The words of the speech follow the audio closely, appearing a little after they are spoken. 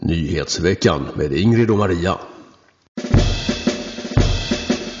Nyhetsveckan med Ingrid och Maria.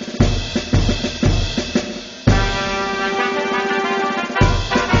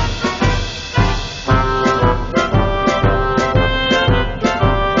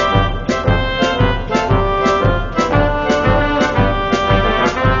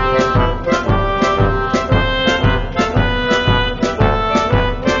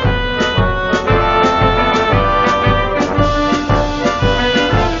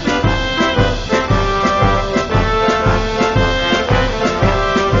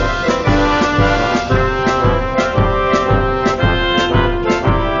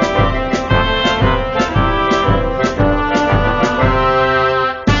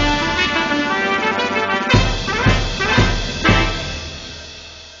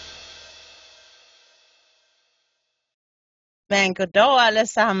 Men god dag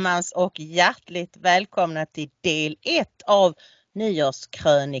allesammans och hjärtligt välkomna till del 1 av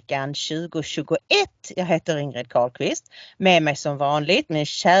Nyårskrönikan 2021. Jag heter Ingrid Karlqvist. Med mig som vanligt min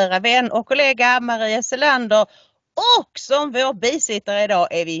kära vän och kollega Maria Selander. Och som vår bisittare idag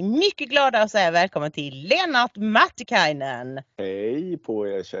är vi mycket glada att säga välkommen till Lennart Matikainen. Hej på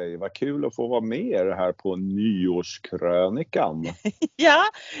er tjej, vad kul att få vara med er här på Nyårskrönikan.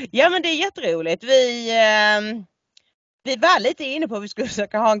 ja men det är jätteroligt. Vi var lite inne på att vi skulle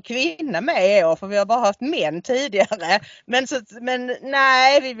försöka ha en kvinna med i år, för vi har bara haft män tidigare. Men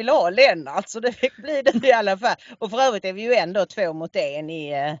nej, vi vill ha Lennart, så det fick bli det i alla fall. Och för övrigt är vi ju ändå 2-1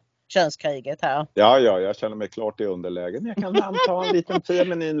 i könskriget här. Ja, jag känner mig klart i underlägen. Jag kan anta en liten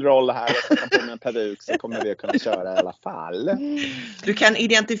feminin roll här och sätta på mig en peruk, så kommer vi kunna köra i alla fall. Du kan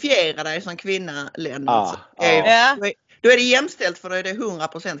identifiera dig som kvinna, Lennart. Ja. Då är det jämställt, för då är det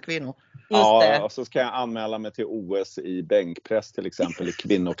 100% kvinnor. Ja, och så ska jag anmäla mig till OS i bänkpress till exempel i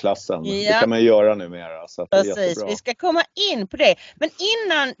kvinnoklassen. Ja. Det kan man göra numera. Så att precis, det är jättebra. Vi ska komma in på det. Men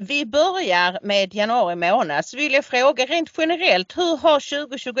innan vi börjar med januari månad så vill jag fråga rent generellt, hur har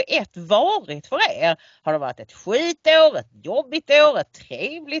 2021 varit för er? Har det varit ett skitår, ett jobbigt år, ett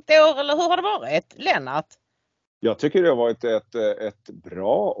trevligt år, eller hur har det varit? Lennart? Jag tycker det har varit ett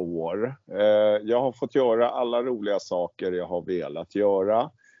bra år. Jag har fått göra alla roliga saker jag har velat göra.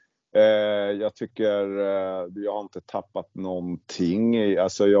 Jag tycker jag har inte tappat någonting.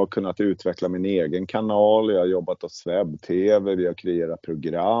 Alltså jag har kunnat utveckla min egen kanal. Jag har jobbat åt webb-tv. Vi har kreerat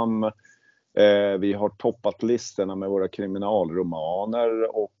program. Vi har toppat listorna med våra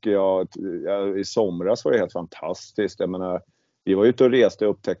kriminalromaner. Och i somras var det helt fantastiskt. Jag menar, vi var ute och reste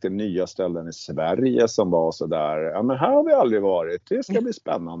och upptäckte nya ställen i Sverige som var så där. Ja, men här har vi aldrig varit. Det ska bli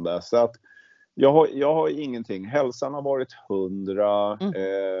spännande. Så att jag har ingenting. Hälsan har varit 100.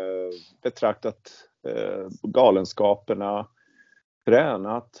 Betraktat galenskaperna.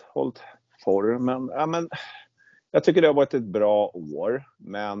 Tränat. Hållit formen. Ja, men jag tycker det har varit ett bra år.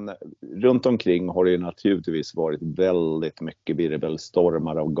 Men runt omkring har det naturligtvis varit väldigt mycket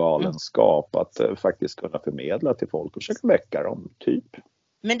virvelstormar av galenskap. Att faktiskt kunna förmedla till folk och försöka väcka dem, typ.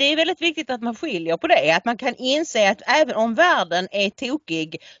 Men det är väldigt viktigt att man skiljer på det. Att man kan inse att även om världen är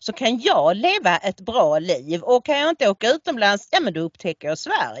tokig så kan jag leva ett bra liv. Och kan jag inte åka utomlands, ja men då upptäcker jag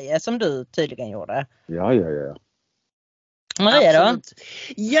Sverige som du tydligen gjorde. Ja. Maria då? Absolut.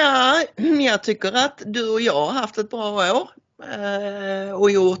 Ja, jag tycker att du och jag har haft ett bra år.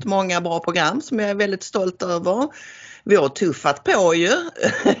 Och gjort många bra program som jag är väldigt stolt över. Vi har tuffat på ju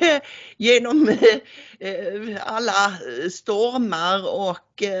genom alla stormar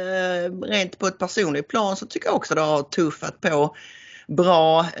och rent på ett personligt plan så tycker jag också det har tuffat på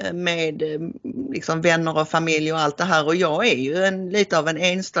bra med liksom vänner och familj och allt det här. Och jag är ju lite av en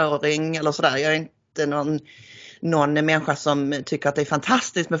enstöring eller sådär. Jag är inte någon människa som tycker att det är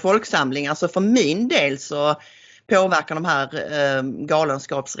fantastiskt med folksamlingar. Så för min del så påverkar de här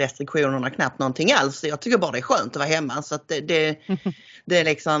galenskapsrestriktionerna knappt någonting alls. Jag tycker bara det är skönt att vara hemma. Så att det är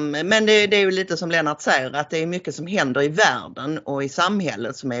liksom, men det är ju lite som Lennart säger, att det är mycket som händer i världen och i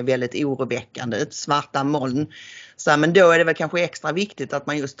samhället som är väldigt oroväckande. Ett svarta moln. Så, men då är det väl kanske extra viktigt att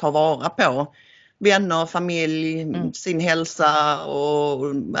man just tar vara på vänner, familj, sin hälsa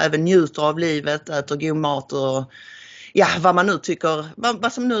och även njuter av livet, äter god mat och ja, vad man nu tycker,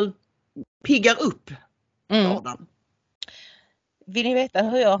 vad som nu piggar upp vardagen. Vill ni veta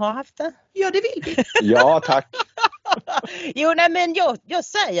hur jag har haft det? Ja, det vill vi. Ja, tack. Jo, nej, men jag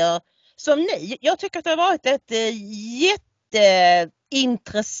säger som ni. Jag tycker att det har varit ett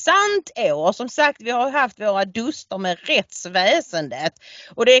jätteintressant år. Som sagt, vi har haft våra duster med rättsväsendet.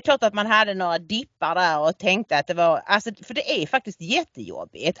 Och det är klart att man hade några dippar där och tänkte att det var, alltså, för det är faktiskt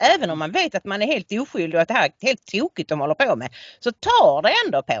jättejobbigt. Även om man vet att man är helt oskyldig och att det här är helt tokigt de håller på med. Så tar det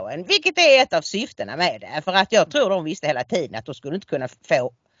ändå på en. Vilket är ett av syftena med det. För att jag tror de visste hela tiden att de skulle inte kunna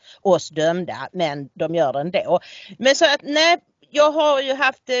få oss dömda, men de gör det ändå. Men så att nej, jag har ju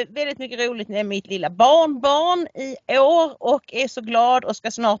haft väldigt mycket roligt med mitt lilla barnbarn i år och är så glad och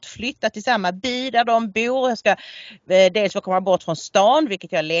ska snart flytta till samma by där de bor. Jag ska dels få komma bort från stan,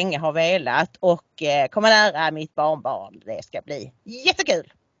 vilket jag länge har velat, och komma nära mitt barnbarn. Det ska bli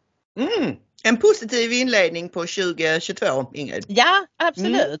jättekul. En positiv inledning på 2022, Ingrid. Ja,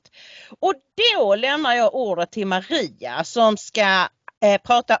 absolut. Och då lämnar jag ordet till Maria som ska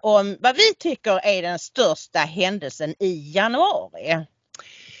prata om vad vi tycker är den största händelsen i januari.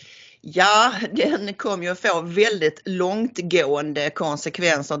 Ja, den kommer ju få väldigt långtgående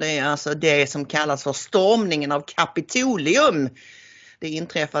konsekvenser. Det är alltså det som kallas för stormningen av Kapitolium. Det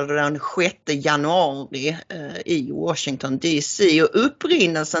inträffade den 6 januari i Washington DC, och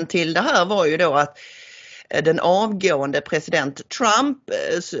upprinnelsen till det här var ju då att den avgående president Trump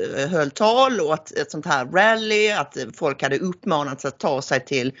höll tal och ett sånt här rally, att folk hade uppmanats att ta sig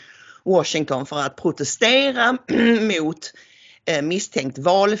till Washington för att protestera mot misstänkt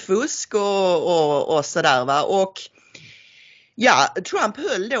valfusk och sådär va. Och ja, Trump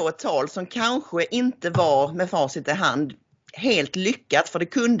höll då ett tal som kanske inte var med facit i hand helt lyckat, för det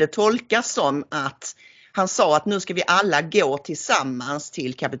kunde tolkas som att han sa att nu ska vi alla gå tillsammans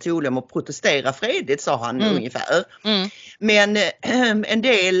till Kapitolium och protestera fredligt, sa han ungefär. Men en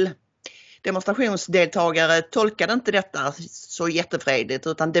del demonstrationsdeltagare tolkade inte detta så jättefredligt,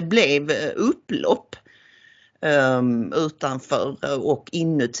 utan det blev upplopp utanför och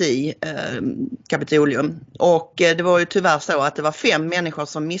inuti Kapitolium. Och det var ju tyvärr så att det var 5 människor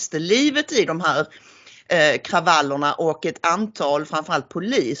som miste livet i de här kravallerna och ett antal, framförallt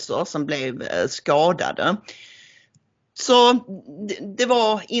poliser, som blev skadade. Så det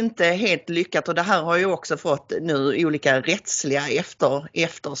var inte helt lyckat, och det här har ju också fått nu olika rättsliga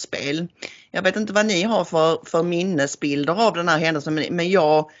efterspel. Jag vet inte vad ni har för minnesbilder av den här händelsen, men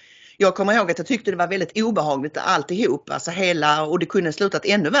jag kommer ihåg att jag tyckte det var väldigt obehagligt alltihop, alltså och det kunde slutat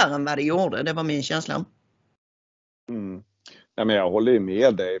ännu värre än vad det gjorde. Det var min känsla. Ja, men jag håller ju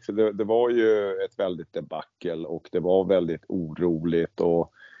med dig, för det var ju ett väldigt debacle och det var väldigt oroligt,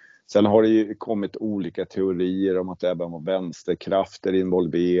 och sen har det ju kommit olika teorier om att det även var vänsterkrafter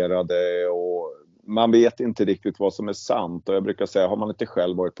involverade, och man vet inte riktigt vad som är sant. Och jag brukar säga, har man inte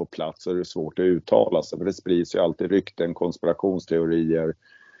själv varit på plats så är det svårt att uttala sig, för det sprids ju alltid rykten, konspirationsteorier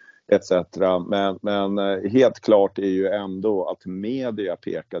etc. Men helt klart är ju ändå att media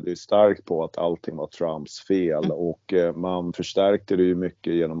pekade ju starkt på att allting var Trumps fel, och man förstärkte det ju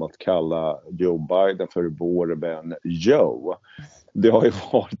mycket genom att kalla Joe Biden för vår vän Joe. Det har ju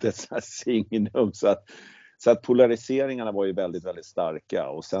varit ett sånt här signum, så att polariseringarna var ju väldigt, väldigt starka.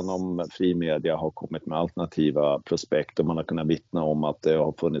 Och sen om fri media har kommit med alternativa prospekt och man har kunnat vittna om att det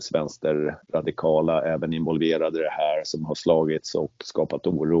har funnits vänsterradikala även involverade i det här som har slagits och skapat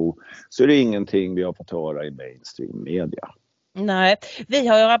oro, så är det ingenting vi har fått höra i mainstream media. Nej, vi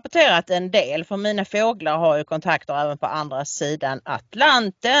har ju rapporterat en del, för mina fåglar har ju kontakter även på andra sidan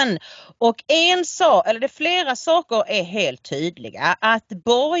Atlanten. Och flera saker är helt tydliga. Att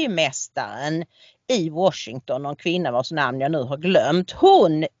borgmästaren i Washington, någon kvinna vars namn jag nu har glömt,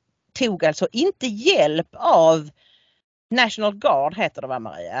 hon tog alltså inte hjälp av National Guard, heter det va,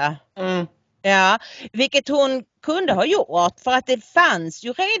 Maria? Ja, vilket hon kunde ha gjort, för att det fanns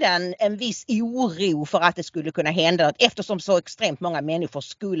ju redan en viss oro för att det skulle kunna hända något, eftersom så extremt många människor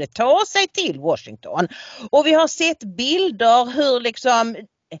skulle ta sig till Washington. Och vi har sett bilder hur liksom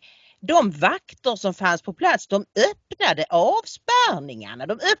de vakter som fanns på plats, de öppnade avspärrningarna,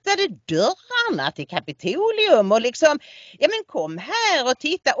 de öppnade dörrarna till Kapitolium och liksom, ja men kom här och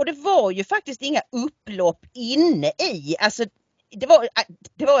titta. Och det var ju faktiskt inga upplopp inne i, alltså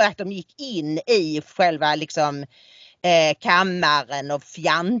det var att de gick in i själva liksom kammaren och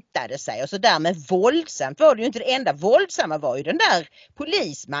fjantade sig, och så där med våldsamt var det ju inte. Det enda våldsamma var ju den där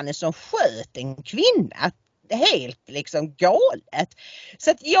polismannen som sköt en kvinna. Helt liksom galet.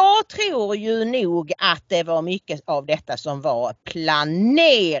 Så att jag tror ju nog att det var mycket av detta som var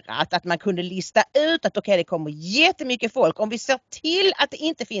planerat. Att man kunde lista ut att okej, det kommer jättemycket folk. Om vi ser till att det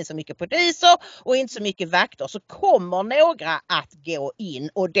inte finns så mycket poliser och inte så mycket vakter, så kommer några att gå in,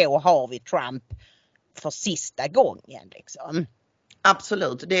 och då har vi Trump för sista gången liksom.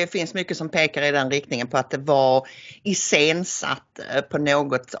 Absolut, det finns mycket som pekar i den riktningen på att det var iscensatt på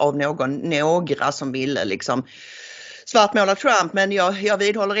några som ville liksom svartmåla Trump, men jag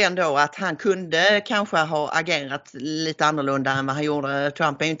vidhåller ändå att han kunde kanske ha agerat lite annorlunda än vad han gjorde.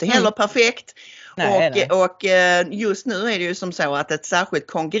 Trump är ju inte heller perfekt. Nej. Och just nu är det ju som så att ett särskilt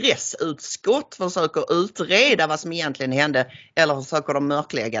kongressutskott försöker utreda vad som egentligen hände, eller försöker de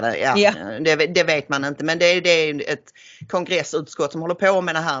mörklägga det. Ja. Det vet man inte, men det är ett kongressutskott som håller på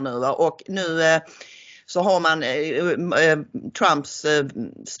med det här nu. Och nu så har man Trumps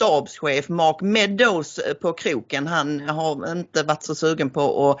stabschef Mark Meadows på kroken. Han har inte varit så sugen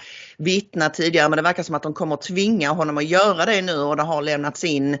på att vittna tidigare, men det verkar som att de kommer tvinga honom att göra det nu, och det har lämnats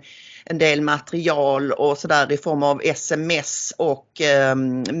in en del material och sådär i form av sms och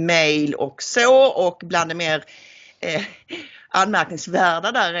mail och så, och bland det mer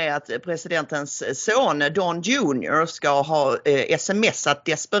anmärkningsvärda där är att presidentens son Don Jr. ska ha smsat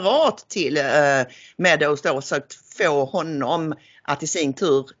desperat till Meadows och sökt få honom att i sin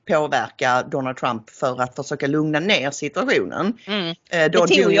tur påverka Donald Trump för att försöka lugna ner situationen. Det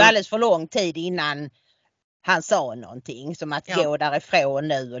tog ju alldeles för lång tid innan han sa någonting, som att gå därifrån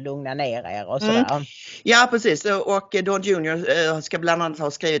nu och lugna ner er och sådär. Ja, precis. Och Don Jr. ska bland annat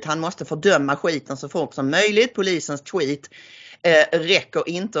ha skrivit att han måste fördöma skiten så fort som möjligt. Polisens tweet räcker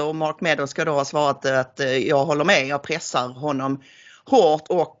inte, och Mark Meadows ska då ha svarat att jag håller med, jag pressar honom hårt,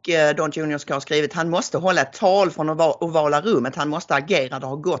 och Don Jr. ska ha skrivit att han måste hålla ett tal från ovala rummet, han måste agera, det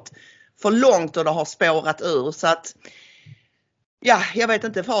har gått för långt och det har spårat ur. Så att ja, jag vet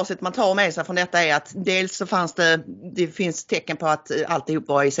inte, facit man tar med sig från detta är att dels så det finns tecken på att alltihop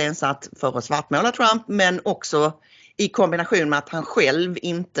var iscensatt för att svartmåla Trump, men också i kombination med att han själv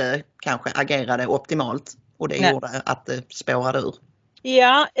inte kanske agerade optimalt, och det gjorde att det spårade ur.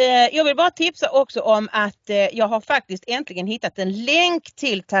 Ja, jag vill bara tipsa också om att jag har faktiskt äntligen hittat en länk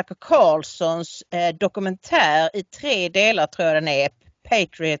till Tucker Carlsons dokumentär i 3 delar, tror jag den är,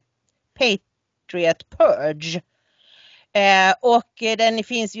 Patriot Purge. Och den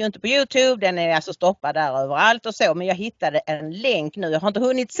finns ju inte på YouTube, den är alltså stoppad där överallt och så, men jag hittade en länk nu, jag har inte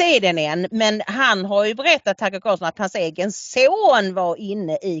hunnit se den än, men han har ju berättat, Tucker Carlson, att hans egen son var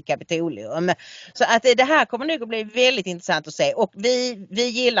inne i Kapitolium, så att det här kommer nog att bli väldigt intressant att se, och vi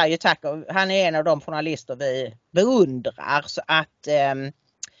gillar ju Tucker, han är en av de journalister vi beundrar, så att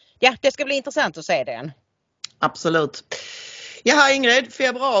ja, det ska bli intressant att se den. Absolut. Jaha Ingrid,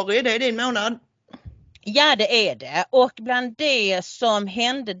 februari, det är din månad. Ja, det är det. Och bland det som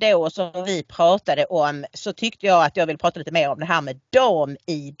hände då som vi pratade om, så tyckte jag att jag vill prata lite mer om det här med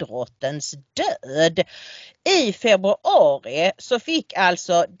damidrottens död. I februari så fick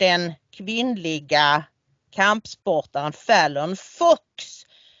alltså den kvinnliga kampsportaren Fallon Fox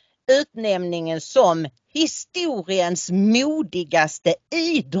utnämningen som historiens modigaste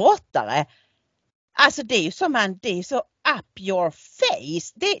idrottare. Alltså det är ju det är så up your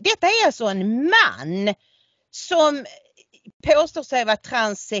face. Detta är alltså en man som påstår sig vara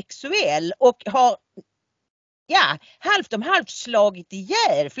transsexuell och har halvt om halvt slagit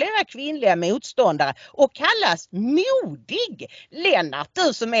ihjäl flera kvinnliga motståndare och kallas modig. Lennart,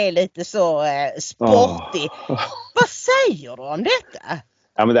 du som är lite så sportig. Vad säger du om detta?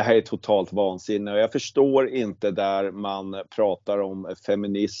 Ja, men det här är totalt vansinne, och jag förstår inte där man pratar om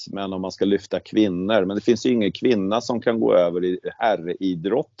feminismen om man ska lyfta kvinnor, men det finns ju ingen kvinna som kan gå över i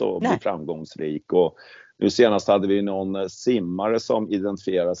herridrott och bli framgångsrik. Och nu senast hade vi någon simmare som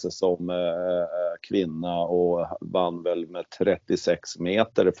identifierade sig som kvinna och vann väl med 36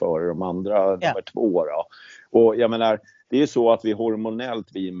 meter före de andra nummer 2 då. Och jag menar, det är ju så att vi hormonellt,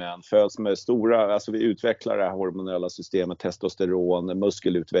 vi män, föds med stora, alltså vi utvecklar det här hormonella systemet, testosteron,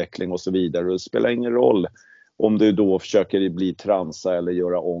 muskelutveckling och så vidare. Och det spelar ingen roll om du då försöker bli transa eller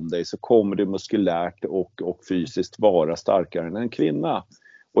göra om dig, så kommer du muskulärt och fysiskt vara starkare än en kvinna.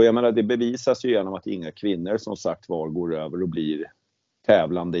 Och jag menar, det bevisas ju genom att inga kvinnor som sagt var går över och blir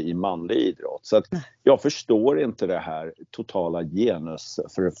tävlande i manlig idrott. Så att jag förstår inte det här totala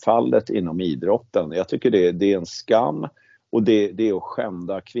genusförfallet inom idrotten. Jag tycker det är en skam, och det är att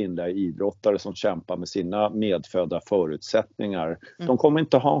skända kvinnliga idrottare som kämpar med sina medfödda förutsättningar. De kommer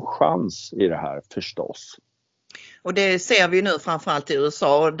inte ha en chans i det här förstås. Och det ser vi nu framförallt i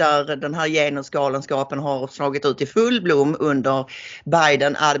USA, där den här genusgalenskapen har slagit ut i full blom under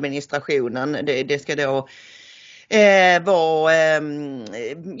Biden-administrationen. Det ska då vara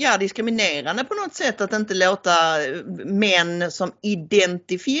diskriminerande på något sätt att inte låta män som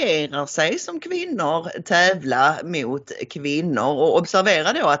identifierar sig som kvinnor tävla mot kvinnor. Och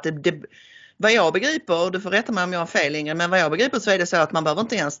observera då att vad jag begriper, du får rätta mig om jag har fel Ingrid, men vad jag begriper så är det så att man behöver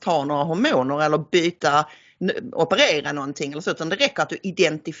inte ens ta några hormoner eller byta operera någonting eller så, utan det räcker att du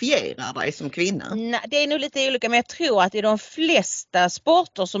identifierar dig som kvinna. Nej, det är nog lite olika, men jag tror att i de flesta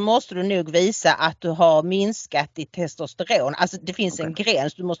sporter så måste du nog visa att du har minskat ditt testosteron. Alltså det finns en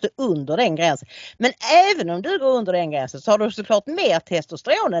gräns, du måste under den gränsen. Men även om du går under den gränsen så har du såklart mer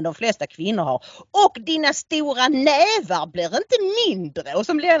testosteron än de flesta kvinnor har. Och dina stora nävar blir inte mindre. Och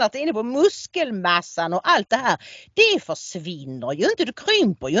som Lennart är inne på, muskelmassan och allt det här, det försvinner ju inte. Du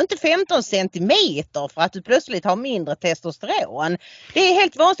krymper ju inte 15 centimeter för att du plötsligt har mindre testosteron. Det är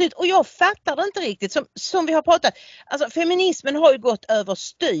helt vansinnigt och jag fattar det inte riktigt som vi har pratat. Alltså feminismen har ju gått över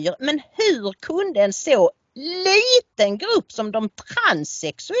styr, men hur kunde en så liten grupp som de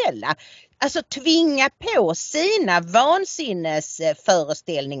transsexuella alltså tvinga på sina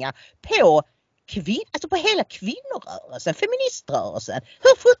vansinnesföreställningar på alltså på hela kvinnorörelsen, feministrörelsen.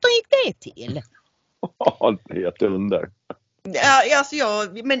 Hur sjutton gick det till? Ja, det är ett under. Ja, alltså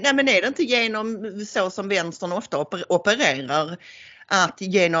men är det inte genom så som vänstern ofta opererar, att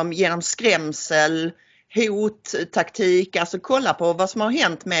genom skrämsel, hot, taktik, alltså kolla på vad som har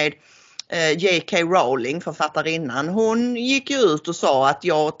hänt med J.K. Rowling, författarinnan. Hon gick ju ut och sa att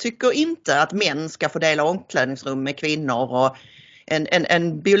jag tycker inte att män ska få dela omklädningsrum med kvinnor, och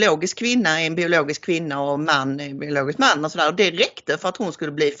en biologisk kvinna är en biologisk kvinna och man är en biologisk man och sådär. Det räckte för att hon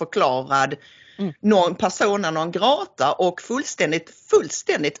skulle bli förklarad persona non grata och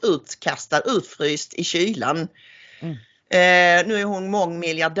fullständigt utkastad, utfryst i kylan. Nu är hon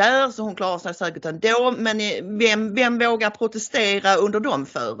mångmiljardär så hon klarar sig säkert ändå, men vem vågar protestera under de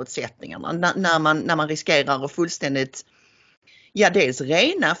förutsättningarna när man riskerar att fullständigt, dels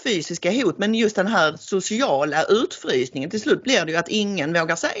rena fysiska hot, men just den här sociala utfrysningen. Till slut blir det ju att ingen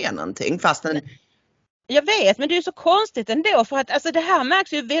vågar säga någonting fastän... Jag vet, men det är så konstigt ändå, för att alltså, det här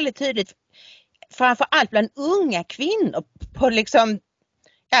märks ju väldigt tydligt framförallt bland unga kvinnor på liksom,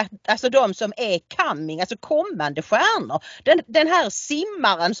 ja, alltså de som är alltså kommande stjärnor. Den här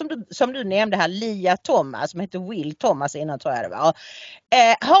simmaren som du nämnde här, Lia Thomas, som heter Will Thomas innan tror jag det var,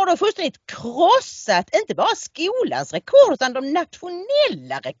 har då fullständigt krossat inte bara skolans rekord utan de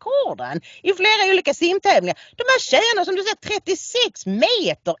nationella rekorden i flera olika simtävlingar. De här tjejerna som du säger 36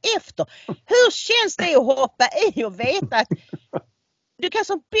 meter efter. Hur känns det att hoppa i och veta att du kan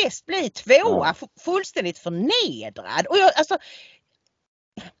som bäst bli tvåa, fullständigt förnedrad? Och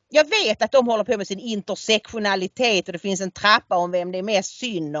jag vet att de håller på med sin intersektionalitet och det finns en trappa om vem det är mest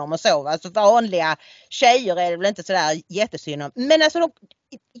synd om och så. Alltså vanliga tjejer är det väl inte sådär jättesynd om. Men alltså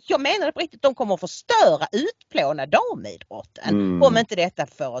jag menar på riktigt, de kommer att förstöra, utplåna damidrotten om inte detta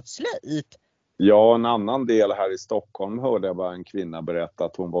får ett slut. Ja, en annan del här i Stockholm hörde jag bara en kvinna berätta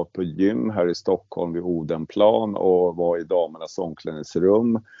att hon var på gym här i Stockholm vid Odenplan och var i damernas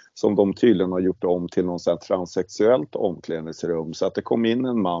omklädningsrum som de tydligen har gjort om till någon sån här transsexuellt omklädningsrum. Så att det kom in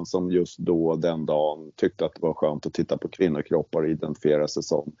en man som just då den dagen tyckte att det var skönt att titta på kvinnokroppar och identifiera sig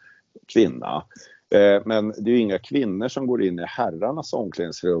som kvinna. Men det är ju inga kvinnor som går in i herrarnas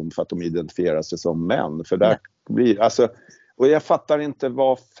omklädningsrum för att de identifierar sig som män. För där blir, alltså... Och jag fattar inte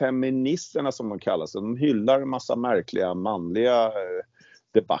vad feministerna som de kallas, de hyllar en massa märkliga manliga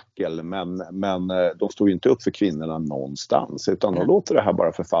debacle, men de står ju inte upp för kvinnorna någonstans, utan de låter det här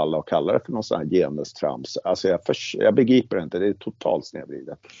bara förfalla och kallar det för någon sån här genustrams. Alltså jag begriper inte, det är totalt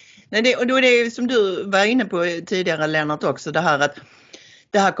snedvridet. Nej, och då är det som du var inne på tidigare, Lennart, också det här att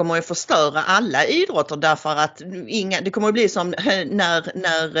det här kommer att förstöra alla idrotter, därför att det kommer att bli som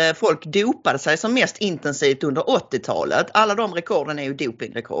när folk dopade sig som mest intensivt under 80-talet. Alla de rekorden är ju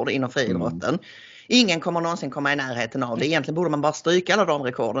dopingrekord inom friidrotten. Ingen kommer någonsin komma i närheten av det. Egentligen borde man bara stryka alla de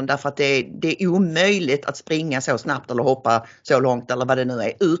rekorden, därför att det är omöjligt att springa så snabbt eller hoppa så långt eller vad det nu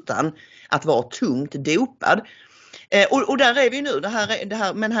är utan att vara tungt dopad. Och där är vi nu,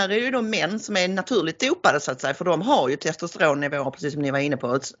 men här är ju de män som är naturligt dopade så att säga, för de har ju testosteronnivåer, precis som ni var inne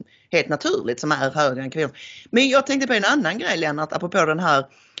på, helt naturligt, som är högre än kvinnor. Men jag tänkte på en annan grej, Lennart, apropå den här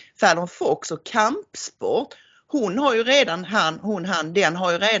Fallon Fox och kampsport. Hon har ju redan, den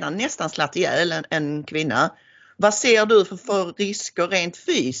har ju redan nästan slagit ihjäl en kvinna. Vad ser du för risker rent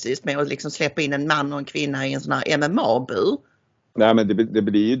fysiskt med att liksom släppa in en man och en kvinna i en sån här MMA-bur? Nej, men det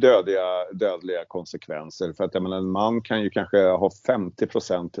blir ju dödliga konsekvenser. För att jag menar, en man kan ju kanske ha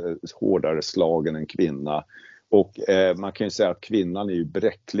 50% hårdare slag än en kvinna. Och man kan ju säga att kvinnan är ju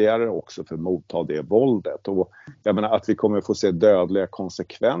bräckligare också för att motta det våldet. Och jag menar, att vi kommer att få se dödliga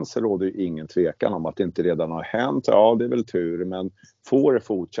konsekvenser råder ju ingen tvekan om. Att det inte redan har hänt, ja det är väl tur. Men får det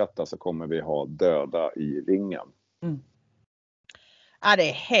fortsätta så kommer vi ha döda i ringen. Ja, det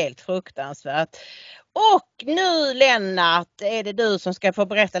är helt fruktansvärt. Och nu Lennart, är det du som ska få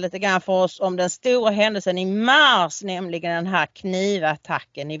berätta lite grann för oss om den stora händelsen i mars, nämligen den här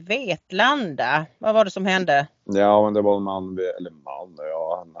knivattacken i Vetlanda. Vad var det som hände? Ja, men det var en man,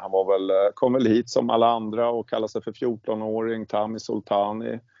 ja, han var väl, kom väl hit som alla andra och kallade sig för 14-åring, Tami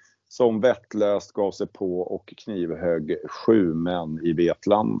Soltani, som vettlöst gav sig på och knivhögg 7 män i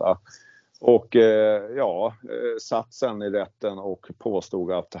Vetlanda. Och satt sen i rätten och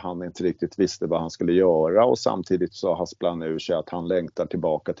påstod att han inte riktigt visste vad han skulle göra. Och samtidigt så hasplade han ur sig att han längtar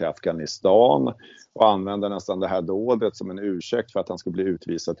tillbaka till Afghanistan. Och använde nästan det här dådet som en ursäkt för att han skulle bli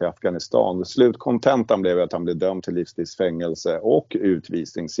utvisad till Afghanistan. Slutkontentan blev att han blev dömd till livstidsfängelse och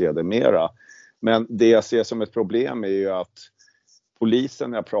utvisning sedermera. Men det jag ser som ett problem är ju att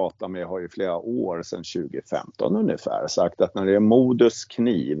polisen jag pratar med har i flera år sedan 2015 ungefär sagt att när det är modus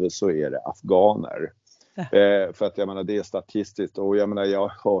kniv så är det afghaner. För att jag menar det är statistiskt och jag menar jag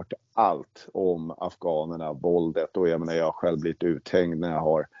har hört allt om afghanerna, våldet och jag menar jag har själv blivit uthängd när jag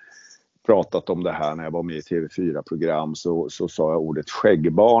har pratat om det här när jag var med i TV4-program så sa jag ordet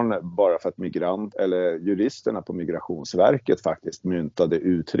skäggbarn bara för att juristerna på Migrationsverket faktiskt myntade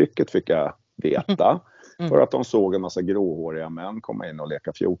uttrycket fick jag veta. För att de såg en massa gråhåriga män komma in och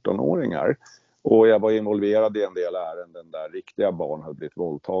leka 14-åringar. Och jag var involverad i en del ärenden där riktiga barn hade blivit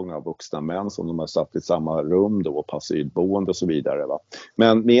våldtagna av vuxna män som de har satt i samma rum då på asylboende och så vidare. Va?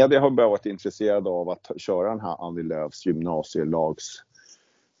 Men media har bara varit intresserade av att köra den här Annie Lööfs gymnasielags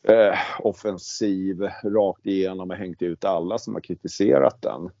offensiv rakt igenom och hängt ut alla som har kritiserat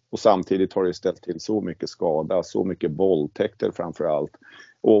den. Och samtidigt har det ställt till så mycket skada, så mycket våldtäkter framförallt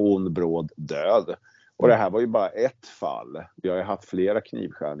och ond bråd död. Och det här var ju bara ett fall. Vi har ju haft flera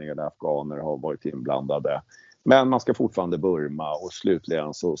knivskärningar där afghaner har varit inblandade. Men man ska fortfarande Burma och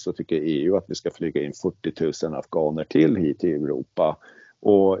slutligen så tycker EU att vi ska flyga in 40 000 afghaner till hit till Europa.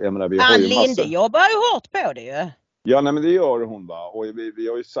 Och jag menar, vi har ju Linde jobbar ju hårt på det ju. Ja, nej, men det gör hon va. Och vi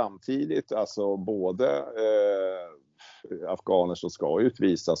har ju samtidigt alltså både afghaner som ska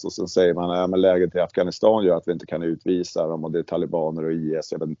utvisas och sen säger man att läget i Afghanistan gör att vi inte kan utvisa dem och det är talibaner och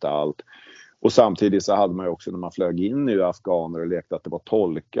IS, jag vet inte allt. Och samtidigt så hade man ju också när man flög in i afghaner och lekte att det var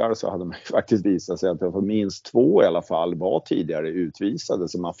tolkar så hade man ju faktiskt visat sig att det var minst 2 i alla fall var tidigare utvisade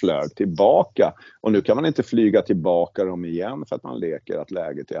som man flög tillbaka. Och nu kan man inte flyga tillbaka dem igen för att man leker att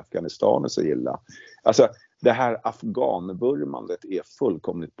läget i Afghanistan är så illa. Alltså det här afghanvurmandet är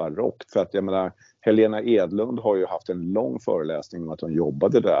fullkomligt barockt för att jag menar Helena Edlund har ju haft en lång föreläsning om att hon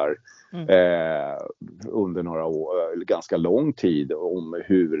jobbade där under några år, ganska lång tid om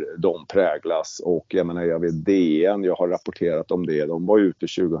hur de präglas och jag menar jag vet DN, jag har rapporterat om det, de var ute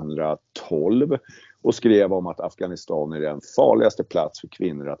 2012 och skrev om att Afghanistan är den farligaste plats för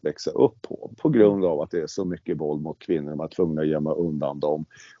kvinnor att växa upp på grund av att det är så mycket våld mot kvinnor, de var tvungna att gömma undan dem.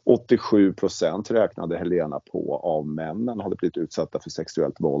 87% räknade Helena på av männen hade blivit utsatta för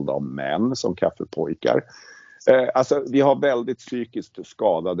sexuellt våld av män som kaffepojkar. Alltså vi har väldigt psykiskt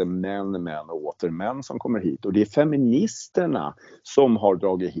skadade män och åter män som kommer hit och det är feministerna som har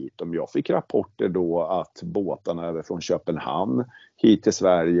dragit hit. Om jag fick rapporter då att båtarna över från Köpenhamn hit till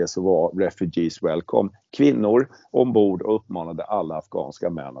Sverige så var refugees welcome kvinnor ombord och uppmanade alla afghanska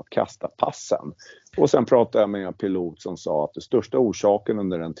män att kasta passen. Och sen pratade jag med en pilot som sa att den största orsaken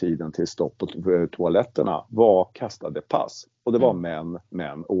under den tiden till stopp på toaletterna var kastade pass. Och det var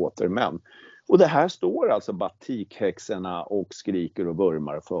män, åter män. Och det här står alltså batikhäxorna och skriker och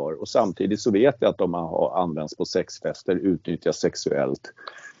vurmar för. Och samtidigt så vet jag att de har använts på sexfester, utnyttjas sexuellt.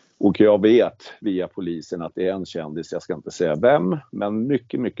 Och jag vet via polisen att det är en kändis, jag ska inte säga vem, men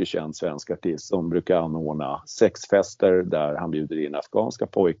mycket känd svensk artist som brukar anordna sexfester där han bjuder in afghanska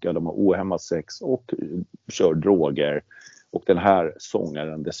pojkar, de har ohämmat sex och kör droger. Och den här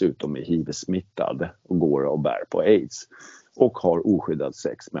sångaren dessutom är HIV-smittad och går och bär på AIDS. Och har oskyddad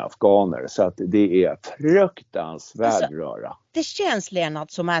sex med afghaner. Så att det är fruktansvärd röra. Det känns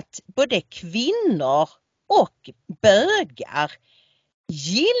Lennart som att både kvinnor och bögar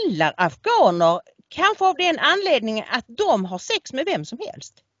gillar afghaner. Kanske av den anledningen att de har sex med vem som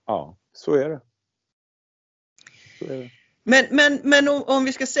helst. Ja, så är det. Men om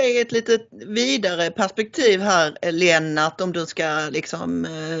vi ska se ett lite vidare perspektiv här Lennart, om du ska liksom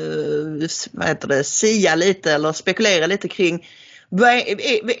sia lite eller spekulera lite kring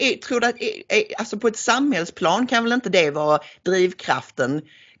tror du att alltså på ett samhällsplan kan väl inte det vara drivkraften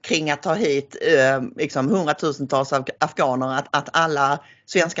kring att ta hit liksom hundratusentals afghaner att alla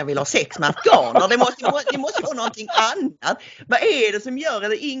svenskar vill ha sex med afghaner. Det måste vara någonting annat. Vad är det som gör,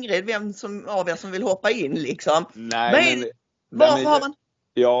 eller Ingrid, vem av er som vill hoppa in liksom? Nej, varför har man?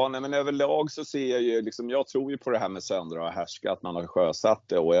 Ja, nej, men överlag så ser jag ju, liksom, jag tror ju på det här med söndra och härska, att man har sjösatt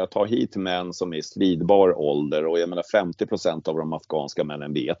det, och jag tar hit män som är i stridbar ålder, och jag menar 50% av de afghanska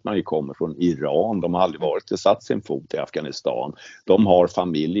männen vet man ju kommer från Iran, de har aldrig varit och satt sin fot i Afghanistan, de har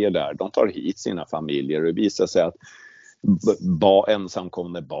familjer där, de tar hit sina familjer, och det visar sig att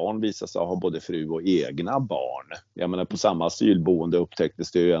ensamkommande barn visar sig ha både fru och egna barn. Jag menar, på samma asylboende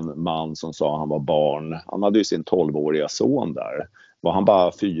upptäcktes det ju en man som sa han var barn. Han hade ju sin 12-åriga son där. Var han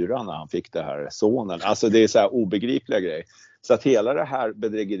bara 4 när han fick det här sonen? Alltså det är så här obegripliga grejer. Så att hela det här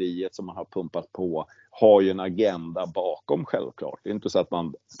bedrägeriet som man har pumpat på har ju en agenda bakom, självklart. Det är inte så att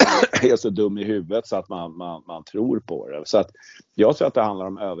man är så dum i huvudet så att man tror på det. Så att jag tror att det handlar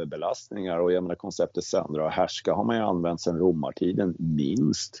om överbelastningar, och jag menar konceptet söndra och härska har man ju använt sedan romartiden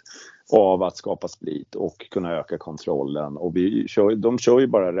minst, av att skapa split och kunna öka kontrollen. Och de kör ju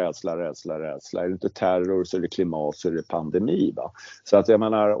bara rädsla. Är det inte terror så är det klimat, så är det pandemi. Va? Så att jag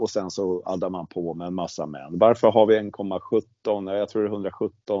menar, och sen så addar man på med en massa män. Varför har vi 1,17, jag tror det är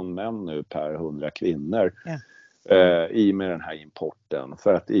 117 män nu per 100 kvinnor i med den här importen?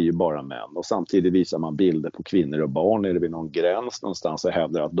 För att det är ju bara män. Och samtidigt visar man bilder på kvinnor och barn nere vid någon gräns någonstans och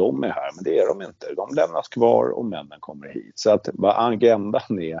hävdar att de är här. Men det är de inte. De lämnas kvar och männen kommer hit. Så att vad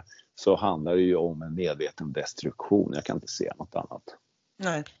agendan är, så handlar det ju om en medveten destruktion. Jag kan inte se något annat.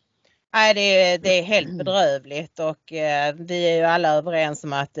 Nej, det är helt bedrövligt, och vi är ju alla överens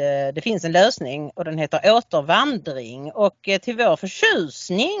om att det finns en lösning, och den heter återvandring. Och till vår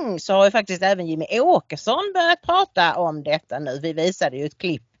förtjusning så har ju faktiskt även Jimmy Åkesson börjat prata om detta nu. Vi visade ju ett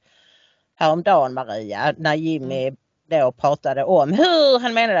klipp häromdagen, Maria, när Jimmy då pratade om hur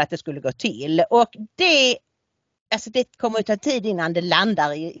han menade att det skulle gå till. Och det kommer att ta tid innan det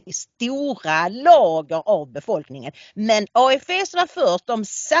landar i stora lager av befolkningen. Men AFS var först, de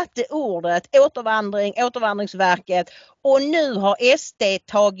satte ordet återvandringsverket, och nu har SD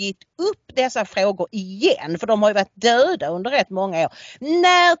tagit upp dessa frågor igen, för de har ju varit döda under rätt många år.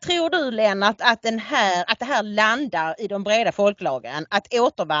 När tror du, Lennart, att det här landar i de breda folklagen, att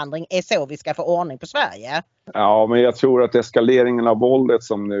återvandring är så vi ska få ordning på Sverige? Ja, men jag tror att eskaleringen av våldet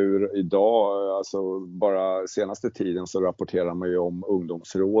som nu idag, alltså bara senaste tiden så rapporterar man ju om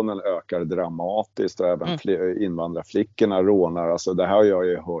ungdomsrånen ökar dramatiskt, och även invandrarflickorna rånar. Alltså det här har jag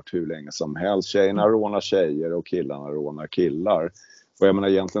ju hört hur länge som helst. Tjejerna rånar tjejer och killarna rånar killar. Och jag menar,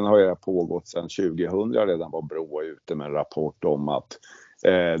 egentligen har det pågått sedan 2000 redan, var Brå ute med en rapport om att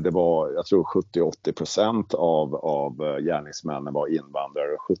det var, jag tror 70-80% av gärningsmännen var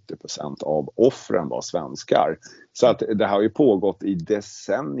invandrare och 70% av offren var svenskar. Så att det har ju pågått i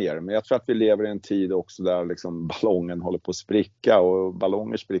decennier, men jag tror att vi lever i en tid också där liksom ballongen håller på att spricka, och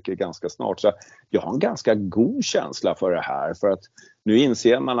ballonger spricker ganska snart. Så jag har en ganska god känsla för det här, för att nu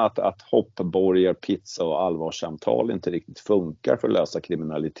inser man att hoppborgar, pizza och allvarssamtal inte riktigt funkar för att lösa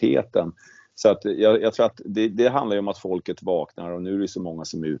kriminaliteten. Så att jag tror att det handlar ju om att folket vaknar, och nu är det så många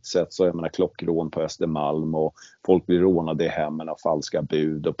som utsätts. Så jag menar, klockrån på Östermalm, och folk blir rånade i hemmen av falska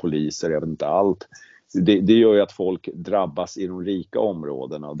bud och poliser, jag vet inte allt. Det gör ju att folk drabbas i de rika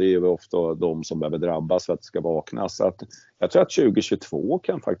områdena, och det är ju ofta de som behöver drabbas för att det ska vakna. Så att jag tror att 2022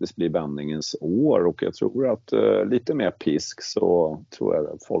 kan faktiskt bli vändningens år, och jag tror att lite mer pisk så tror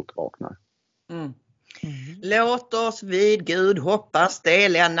jag att folk vaknar. Låt oss vid Gud hoppas det,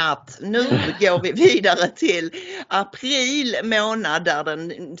 Lennart. Nu går vi vidare till april månad, där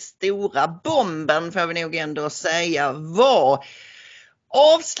den stora bomben, får vi nog ändå säga, var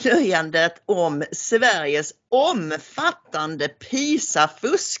avslöjandet om Sveriges omfattande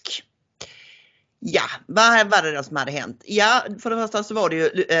PISA-fusk. Ja, vad var det då som hade hänt? Ja, för det första så var det ju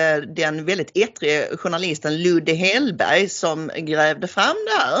den väldigt ettrige journalisten Ludde Hellberg som grävde fram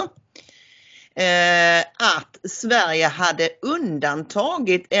det här. Att Sverige hade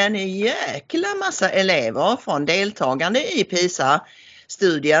undantagit en jäkla massa elever från deltagande i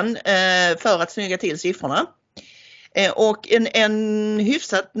PISA-studien för att snygga till siffrorna. Och en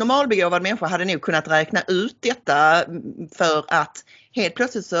hyfsat normalbegåvad människa hade nog kunnat räkna ut detta, för att helt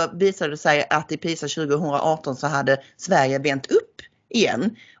plötsligt så visade det sig att i PISA 2018 så hade Sverige vänt upp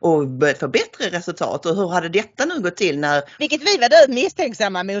igen och börjat få bättre resultat. Och hur hade detta nu gått till när... Vilket vi var då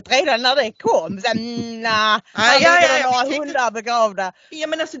misstänksamma mot redan när det kom. Så, några hundar begravda. Ja,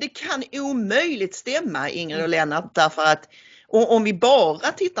 men alltså det kan omöjligt stämma, Ingrid och Lennart, därför att om vi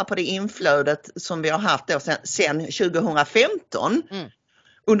bara tittar på det inflödet som vi har haft då sen 2015,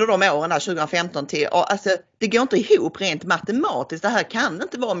 under de åren där 2015 till, alltså det går inte ihop rent matematiskt. Det här kan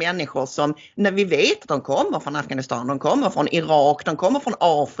inte vara människor som, när vi vet att de kommer från Afghanistan, de kommer från Irak, de kommer från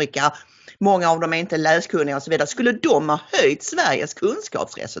Afrika, många av dem är inte läskunniga och så vidare. Skulle de ha höjt Sveriges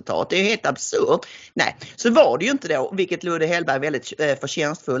kunskapsresultat? Det är helt absurt. Nej, så var det ju inte då, vilket Ludde Hellberg väldigt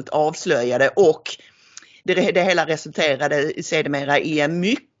förtjänstfullt avslöjade, och det hela resulterade sedermera i en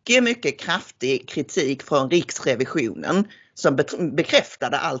mycket kraftig kritik från Riksrevisionen som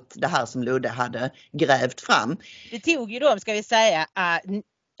bekräftade allt det här som Ludde hade grävt fram. Det tog ju då, ska vi säga,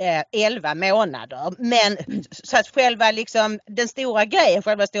 11 månader. Men så att själva liksom, den stora grejen,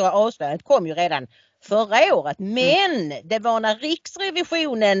 själva stora avslöjandet kom ju redan förra året. Men det var när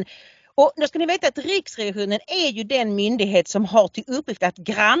Riksrevisionen, och nu ska ni veta att Riksrevisionen är ju den myndighet som har till uppgift att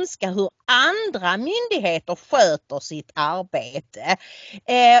granska hur andra myndigheter sköter sitt arbete.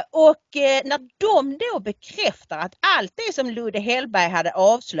 Och när de då bekräftar att allt det som Ludde Hellberg hade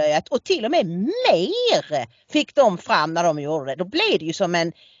avslöjat och till och med mer fick de fram när de gjorde det, då blev det ju som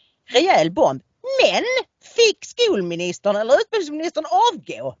en rejäl bomb. Men fick skolministern eller utbildningsministern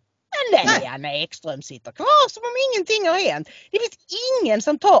avgå? Lena Ekström sitter kvar som om ingenting har hänt. Det finns ingen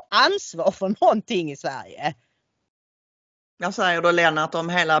som tar ansvar för någonting i Sverige. Jag säger då Lennart om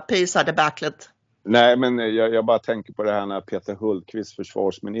hela PISA-debaclet. Nej, men jag bara tänker på det här när Peter Hultqvist,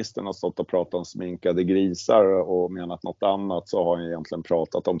 försvarsministern, har stått och pratat om sminkade grisar och menat något annat, så har han egentligen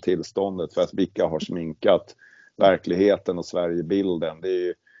pratat om tillståndet. För att vilka har sminkat verkligheten och Sverigebilden? Det är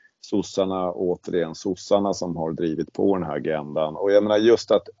ju sossarna som har drivit på den här agendan. Och jag menar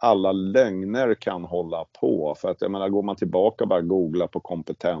just att alla lögner kan hålla på. För att jag menar, går man tillbaka och bara googla på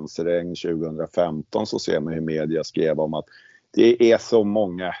kompetensregn 2015, så ser man hur media skrev om att det är så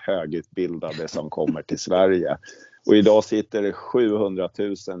många högutbildade som kommer till Sverige. Och idag sitter det 700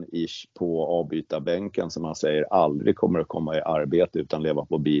 000 ish på avbytarbänken som man säger aldrig kommer att komma i arbete utan leva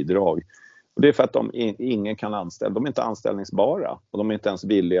på bidrag. Och det är för att ingen kan anställa. De är inte anställningsbara. Och de är inte ens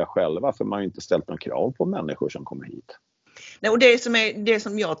villiga själva. För man har ju inte ställt några krav på människor som kommer hit. Och det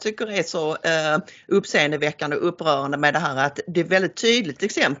som jag tycker är så uppseendeväckande och upprörande med det här, att det är väldigt tydligt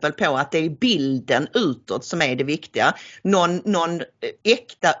exempel på att det är bilden utåt som är det viktiga. Någon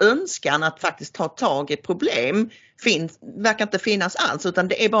äkta önskan att faktiskt ta tag i problem verkar inte finnas alls. Utan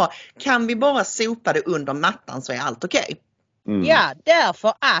det är bara, kan vi bara sopa det under mattan så är allt okej. Mm. Ja, därför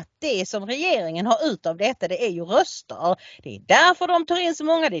att det som regeringen har ut av detta, det är ju röster. Det är därför de tar in så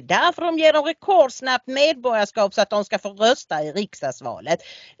många, det är därför de ger dem rekordsnabbt medborgarskap så att de ska få rösta i riksdagsvalet.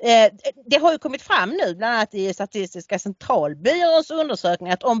 Det har ju kommit fram nu, bland annat i Statistiska centralbyråns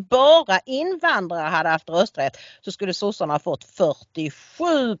undersökning, att om bara invandrare hade haft rösträtt så skulle sossarna ha fått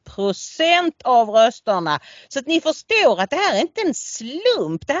 47% av rösterna. Så att ni förstår att det här är inte en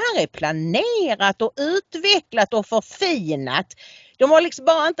slump, det här är planerat och utvecklat och förfinat. De har liksom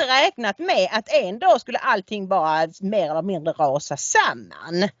bara inte räknat med att en dag skulle allting bara mer eller mindre rasa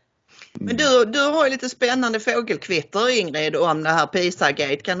samman. Men du har ju lite spännande fågelkvitter, Ingrid, om det här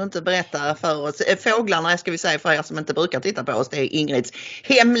PISA-gate. Kan du inte berätta för oss? Fåglarna, ska vi säga för er som inte brukar titta på oss, det är Ingrids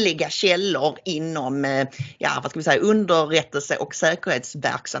hemliga källor inom underrättelse- och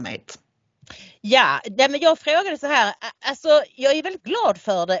säkerhetsverksamhet. Ja, men jag frågade så här, alltså jag är väldigt glad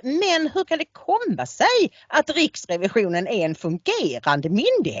för det, men hur kan det komma sig att Riksrevisionen är en fungerande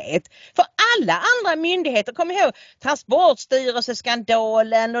myndighet? För alla andra myndigheter, kom ihåg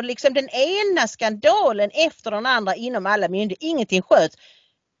Transportstyrelseskandalen och liksom den ena skandalen efter den andra inom alla myndigheter, ingenting sköts.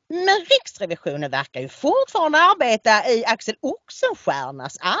 Men Riksrevisionen verkar ju fortfarande arbeta i Axel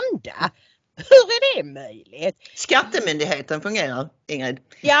Oxenstiernas anda. Hur är det möjligt? Skattemyndigheten fungerar, Ingrid.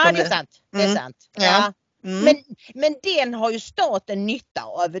 Ja, det är sant. Det är sant. Ja. Mm. Men den har ju staten nytta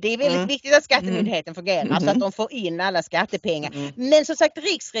av. Det är väldigt viktigt att skattemyndigheten fungerar så att de får in alla skattepengar. Men som sagt,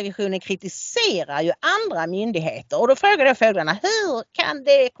 Riksrevisionen kritiserar ju andra myndigheter. Och då frågar jag fåglarna, hur kan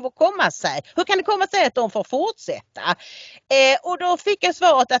det komma sig? Hur kan det komma sig att de får fortsätta? Och då fick jag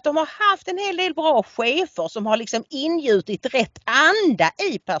svaret att de har haft en hel del bra chefer som har liksom ingjutit rätt anda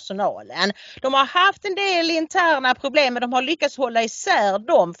i personalen. De har haft en del interna problem, men de har lyckats hålla isär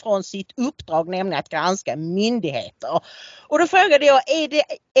dem från sitt uppdrag, nämligen att granska myndigheter. Och då frågade jag, är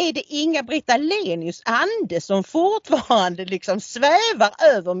det Inga-Britt Ahlenius ande som fortfarande liksom svävar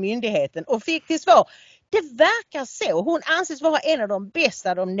över myndigheten? Och fick till svar, det verkar så. Hon anses vara en av de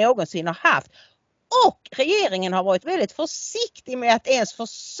bästa de någonsin har haft. Och regeringen har varit väldigt försiktig med att ens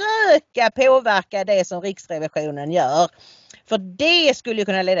försöka påverka det som Riksrevisionen gör. För det skulle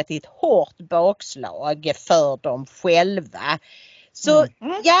kunna leda till ett hårt bakslag för dem själva. Så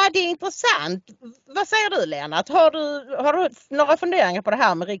ja, det är intressant. Vad säger du, Lennart? Har du några funderingar på det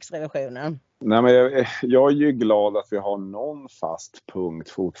här med Riksrevisionen? Nej, men jag är ju glad att vi har någon fast punkt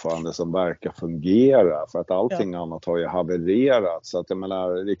fortfarande som verkar fungera. För att allting annat har ju havererat. Så att jag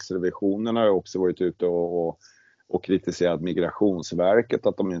menar, Riksrevisionen har ju också varit ute och och kritiserat Migrationsverket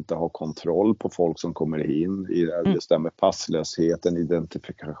att de inte har kontroll på folk som kommer in i just det med passlösheten,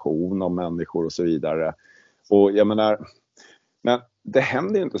 identifikation av människor och så vidare. Och jag menar, men det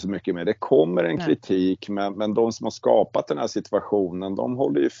händer inte så mycket med det. Kommer en kritik, men de som har skapat den här situationen, de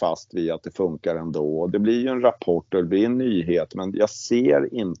håller ju fast vid att det funkar ändå. Det blir ju en rapport och det blir en nyhet, men jag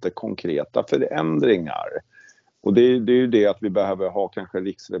ser inte konkreta förändringar. Och det är ju det att vi behöver ha kanske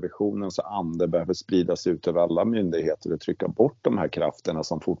Riksrevisionens ande behöver spridas ut över alla myndigheter och trycka bort de här krafterna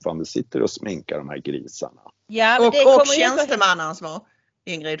som fortfarande sitter och sminkar de här grisarna. Ja, och tjänstemannaansvar.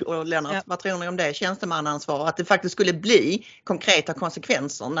 Ingrid och Lennart, vad tror ni om det? Tjänstemannaansvar, att det faktiskt skulle bli konkreta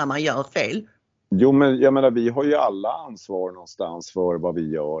konsekvenser när man gör fel? Jo, men jag menar, vi har ju alla ansvar någonstans för vad vi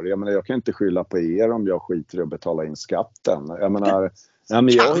gör. Jag menar, jag kan inte skylla på er om jag skiter i att betala in skatten. Jag menar, men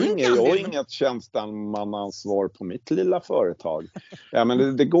jag har inget tjänstemannaansvar på mitt lilla företag. Ja,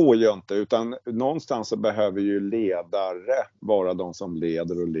 men det går ju inte, utan någonstans så behöver ju ledare vara de som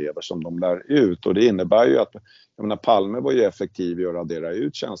leder och lever som de lär ut. Och det innebär ju att, jag menar, Palme var ju effektiv i att radera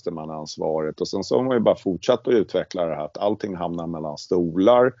ut tjänstemannaansvaret. Och sen så har man ju bara fortsatt att utveckla det här, att allting hamnar mellan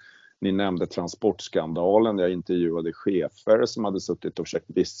stolar. Ni nämnde transportskandalen. Jag intervjuade chefer som hade suttit och försökt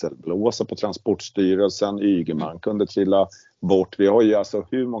visselblåsa på Transportstyrelsen. Ygeman kunde trilla bort. Vi har ju alltså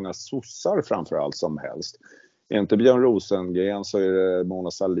hur många sossar framförallt som helst. Inte Björn Rosengren så är det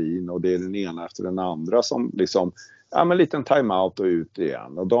Mona Sahlin och det är den ena efter den andra som liksom, ja men liten timeout och ut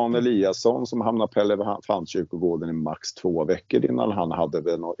igen. Och Dan Eliasson som hamnade på Elefantkyrkogården i max 2 veckor innan han hade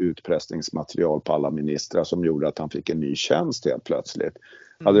väl något utpressningsmaterial på alla ministrar som gjorde att han fick en ny tjänst helt plötsligt.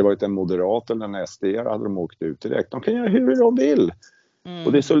 Hade det varit en moderat eller en SD hade de åkt ut direkt. De kan göra hur de vill.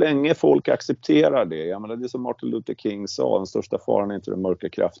 Och det är så länge folk accepterar det. Jag menar, det är som Martin Luther King sa, den största faran är inte den mörka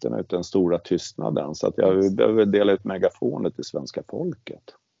kraften utan den stora tystnaden. Så att jag behöver dela ut megafonet till svenska folket.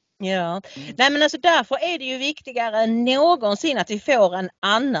 Ja, nej men alltså därför är det ju viktigare än någonsin att vi får en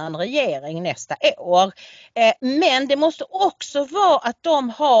annan regering nästa år. Men det måste också vara att de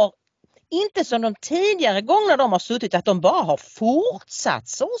har, inte som de tidigare gånger de har suttit, att de bara har fortsatt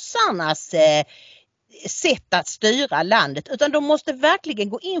sossarnas sätt att styra landet, utan de måste verkligen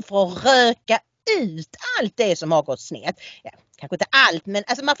gå in för att röka ut allt det som har gått snett. Ja, kanske inte allt, men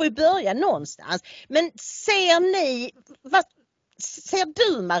alltså man får ju börja någonstans. Men ser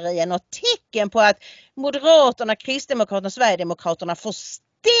du, Maria, något tecken på att Moderaterna, Kristdemokraterna och Sverigedemokraterna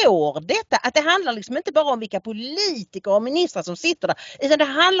förstår detta? Att det handlar liksom inte bara om vilka politiker och ministrar som sitter där, utan det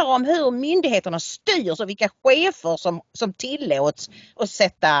handlar om hur myndigheterna styrs och vilka chefer som tillåts att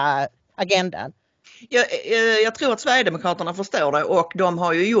sätta agendan. Jag tror att Sverigedemokraterna förstår det och de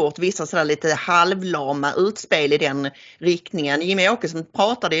har ju gjort vissa sådär lite halvlama utspel i den riktningen. Jimmie Åkesson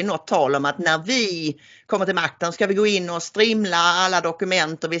pratade i något tal om att när vi kommer till makten ska vi gå in och strimla alla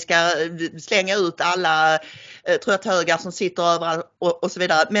dokument och vi ska slänga ut alla trötthögar som sitter överallt och så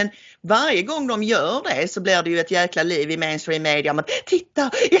vidare. Men varje gång de gör det så blir det ju ett jäkla liv i mainstream media om att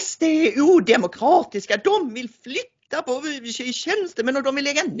titta, SD är odemokratiska, de vill flytta på tjänstemän och de vill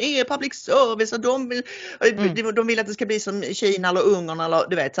lägga ner public service och de vill att det ska bli som Kina eller Ungern eller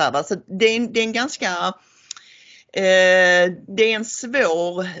du vet så här. Så det är en ganska det är en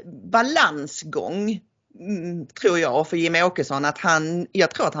svår balansgång tror jag för Jimmie Åkesson att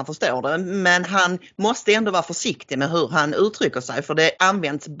jag tror att han förstår det, men han måste ändå vara försiktig med hur han uttrycker sig för det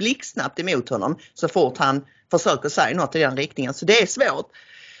används blixtsnabbt emot honom så fort han försöker säga något i den riktningen, så det är svårt.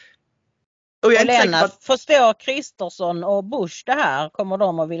 Och Lennart, förstår Kristersson och Bush det här? Kommer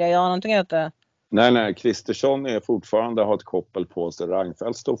de att vilja göra någonting åt det? Nej, Kristersson är fortfarande har ett koppel på sig.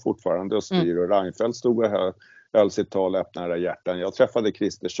 Reinfeldt stod fortfarande och styr och Reinfeldt stod här höll sitt tal öppna hjärtan. Jag träffade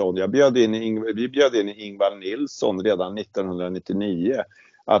Kristersson. Vi bjöd in Ingvar Nilsson redan 1999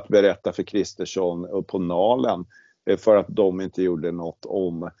 att berätta för Kristersson på Nalen för att de inte gjorde något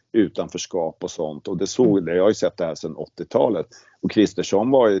om utanförskap och sånt. Och jag har ju sett det här sedan 80-talet. Och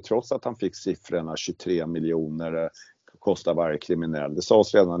Kristersson var ju, trots att han fick siffrorna 23 miljoner kostar varje kriminell. Det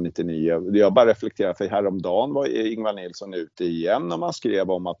sades redan 99. Jag bara reflekterar för häromdagen var Ingvar Nilsson ute igen och man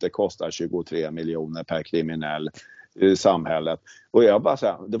skrev om att det kostar 23 miljoner per kriminell i samhället. Och jag bara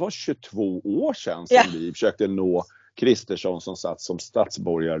säger, det var 22 år sedan som vi försökte nå Kristersson som satt som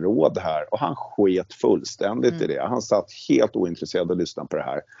statsborgarråd här och han sket fullständigt i det. Han satt helt ointresserad att lyssna på det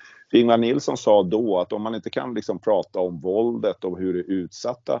här. För Ingvar Nilsson sa då att om man inte kan liksom prata om våldet och hur det är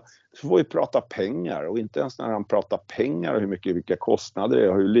utsatta så får vi prata pengar, och inte ens när han pratar pengar och vilka kostnader det är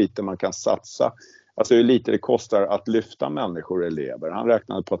och hur lite man kan satsa. Alltså hur lite det kostar att lyfta människor och elever. Han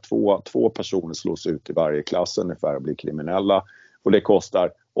räknade på att två personer slås ut i varje klass ungefär och blir kriminella. Och det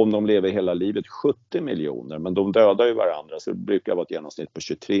kostar, om de lever hela livet, 70 miljoner. Men de dödar ju varandra så det brukar vara ett genomsnitt på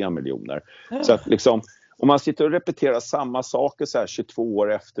 23 miljoner. Så att liksom, Om man sitter och repeterar samma saker så här 22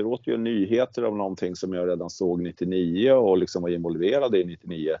 år efteråt, gör nyheter av någonting som jag redan såg 99 och liksom var involverad i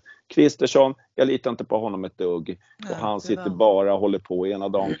 99. Kristersson, jag litar inte på honom ett dugg. Och han sitter bara och håller på. Ena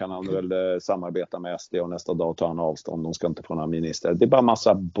dagen kan han väl samarbeta med SD och nästa dag tar han avstånd. De ska inte få några minister. Det är bara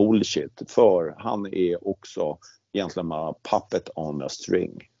massa bullshit. För han är också egentligen bara puppet on a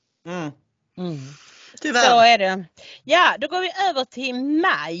string. Tyvärr. Så är det. Ja, då går vi över till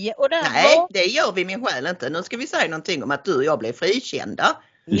maj. Och Nej, det gör vi min själ inte. Nu ska vi säga någonting om att du och jag blev frikända.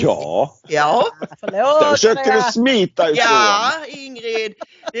 Ja. Förlåt. Det försökte du smita ifrån. Ja, Ingrid.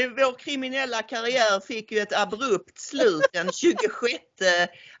 Vår kriminella karriär fick ju ett abrupt slut den 26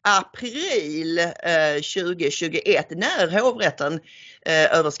 april 2021 när hovrätten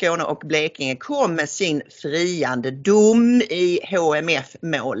över Skåne och Blekinge kom med sin friande dom i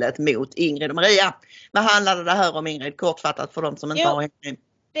HMF-målet mot Ingrid och Maria. Vad handlade det här om, Ingrid? Kortfattat för de som inte har hängt med.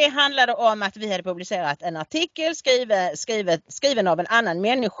 Det handlade om att vi hade publicerat en artikel skriven av en annan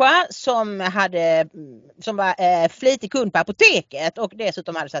människa som var flitig kund på apoteket och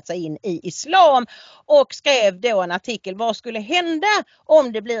dessutom hade satt sig in i islam och skrev då en artikel. Vad skulle hända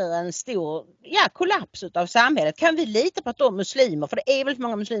om det blir en stor kollaps av samhället? Kan vi lita på att de muslimer, för det är väldigt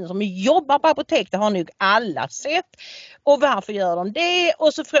många muslimer som jobbar på apotek, det har nog alla sett. Och varför gör de det?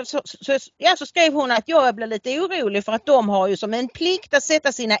 Och så skrev hon att jag blir lite orolig för att de har ju som en plikt att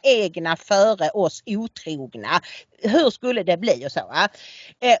sätta sina egna före oss otrogna. Hur skulle det bli och så?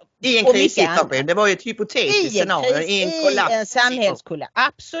 I en krissituation, det var ju ett hypotetiskt scenario. I en samhällskollaps.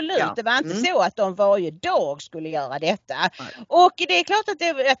 Absolut, ja. Det var inte så att de varje dag skulle göra detta. Nej. Och det är klart att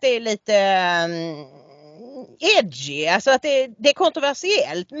det är lite edgy, alltså att det är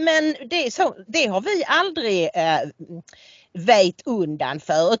kontroversiellt, men det har vi aldrig väjt undan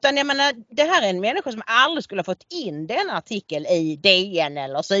för, utan jag menar, det här är en människa som aldrig skulle ha fått in den artikel i DN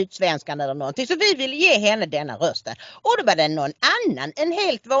eller Sydsvenskan eller någonting, så vi ville ge henne denna rösten. Och då var det någon annan, en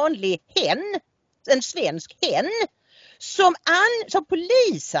helt vanlig hen, en svensk hen, som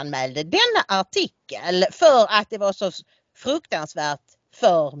polisanmälde denna artikel för att det var så fruktansvärt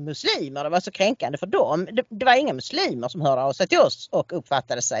för muslimer. Det var så kränkande för dem. Det var inga muslimer som hörde av sig till oss och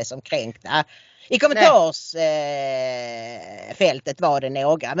uppfattade sig som kränkta. I kommentarsfältet var det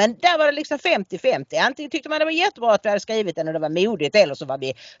några. Men där var det liksom 50-50. Antingen tyckte man det var jättebra att vi hade skrivit den och det var modigt, eller så var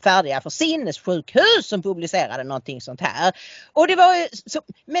vi färdiga för sinnessjukhus som publicerade någonting sånt här. Och det var så,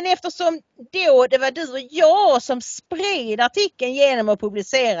 men eftersom då det var du och jag som spred artikeln genom att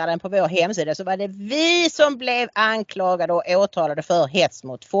publicera den på vår hemsida, så var det vi som blev anklagade och åtalade för hets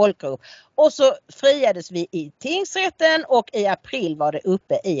mot folkgrupp. Och så friades vi i tingsrätten och i april var det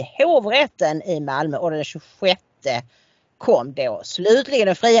uppe i hovrätten i Malmö och den 26 kom då slutligen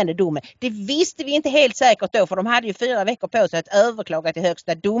den friande domen. Det visste vi inte helt säkert då, för de hade ju 4 veckor på sig att överklaga till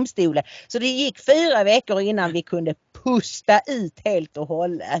högsta domstolen. Så det gick 4 veckor innan vi kunde pusta ut helt och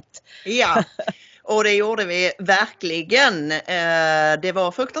hållet. Ja. Och det gjorde vi verkligen. Det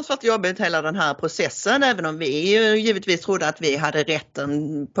var fruktansvärt jobbigt hela den här processen, även om vi givetvis trodde att vi hade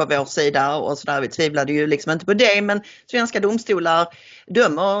rätten på vår sida och sådär. Vi tvivlade ju liksom inte på det, men svenska domstolar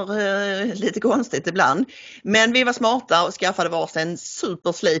dömer lite konstigt ibland. Men vi var smarta och skaffade varsin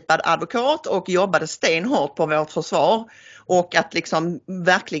superslipad advokat och jobbade stenhårt på vårt försvar. Och att liksom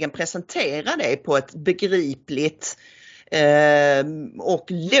verkligen presentera det på ett begripligt och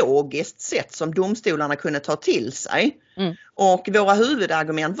logiskt sätt som domstolarna kunde ta till sig. Och våra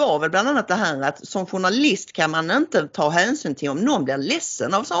huvudargument var väl bland annat det här att som journalist kan man inte ta hänsyn till om någon blir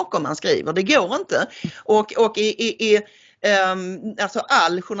ledsen av saker man skriver. Det går inte. Och alltså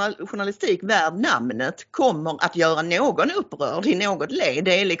all journalistik värd namnet kommer att göra någon upprörd i något led.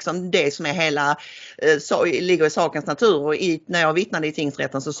 Det är liksom det som är hela ligger i sakens natur. Och när jag vittnade i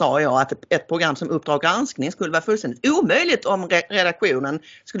tingsrätten så sa jag att ett program som Uppdrag granskning skulle vara fullständigt omöjligt om redaktionen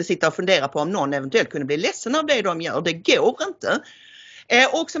skulle sitta och fundera på om någon eventuellt kunde bli ledsen av det de gör. Det går inte.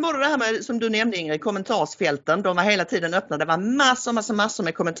 Och sen var det här med, som du nämnde Ingrid, kommentarsfälten. De var hela tiden öppna. Det var massor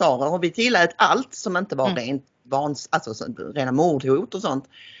med kommentarer och vi tillät allt som inte var rena mordhot och sånt.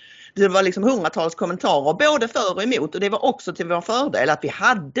 Det var liksom hundratals kommentarer både för och emot, och det var också till vår fördel att vi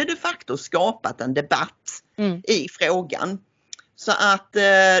hade de facto skapat en debatt i frågan. Så att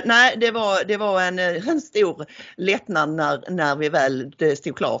nej, det var en stor lättnad när vi väl det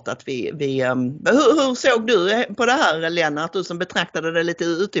stod klart att vi hur såg du på det här, Lennart, du som betraktade det lite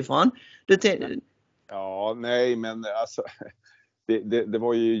utifrån? Ja, nej, men alltså det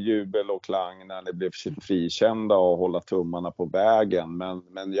var ju jubel och klang när det blev frikända och hålla tummarna på vägen,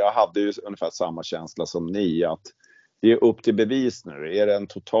 men jag hade ju ungefär samma känsla som ni, att det är upp till bevis nu. Är det en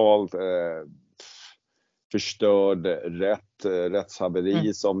total förstörd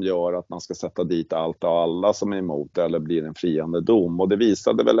rättshaveri som gör att man ska sätta dit allt och alla som är emot eller blir en friande dom. Och det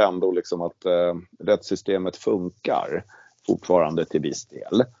visade väl ändå liksom att rättssystemet funkar fortfarande till viss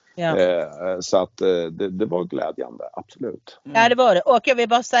del. Ja. Så att det var glädjande, absolut. Ja, det var det. Och jag vill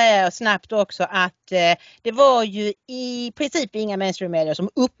bara säga snabbt också att det var ju i princip inga mainstream-medier som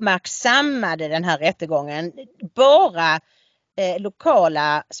uppmärksammade den här rättegången. Bara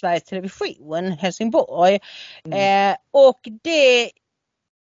lokala Sveriges Television, Helsingborg. Och det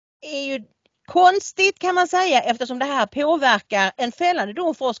är ju konstigt kan man säga, eftersom det här påverkar, en fällande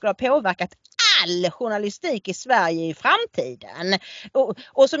dom för oss skulle ha påverkat all journalistik i Sverige i framtiden.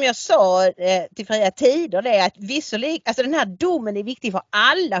 Och som jag sa till Fria Tider, det är att visserligen, alltså den här domen är viktig för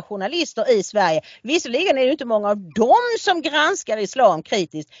alla journalister i Sverige. Visserligen är det inte många av dem som granskar islam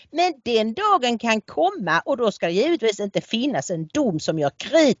kritiskt, men den dagen kan komma och då ska det givetvis inte finnas en dom som gör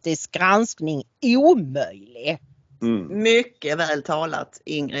kritisk granskning omöjlig. Mycket väl talat,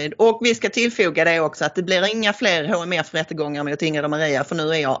 Ingrid. Och vi ska tillfoga det också att det blir inga fler HMF-rättegångar mot Ingrid och Maria, för nu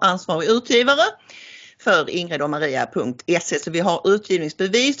är jag ansvarig utgivare för ingridochmaria.se, så vi har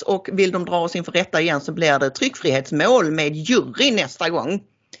utgivningsbevis, och vill de dra oss inför rätta igen så blir det tryckfrihetsmål med jury nästa gång.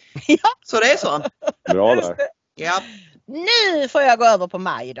 Ja. Så det är så. Bra där. Ja. Nu får jag gå över på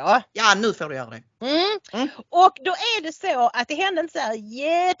maj då. Ja, nu får du göra det. Och då är det så att det hände inte så här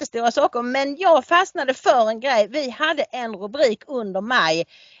jättestora saker, men jag fastnade för en grej. Vi hade en rubrik under maj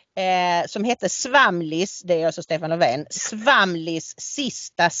som hette Svamlis, det är alltså Stefan Löfven, Svamlis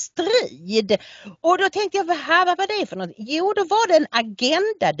sista strid. Och då tänkte jag, vad var det för något? Jo, då var det en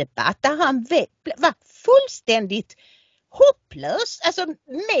agendadebatt där han var fullständigt hopplös, alltså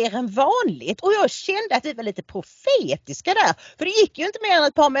mer än vanligt, och jag kände att det var lite profetiska där, för det gick ju inte mer än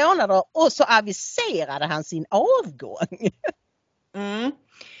ett par månader och så aviserade han sin avgång.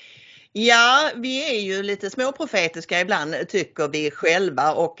 Ja, vi är ju lite småprofetiska ibland, tycker vi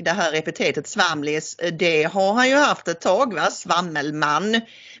själva, och det här epitetet svamlis, det har han ju haft ett tag, va? Svammelman.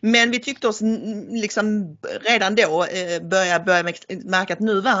 Men vi tyckte oss liksom redan då börja märka att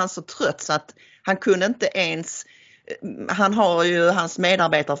nu var han så trött så att han kunde inte ens, hans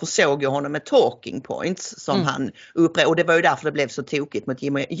medarbetare försåg ju honom med talking points som han upprepade, och det var ju därför det blev så tokigt mot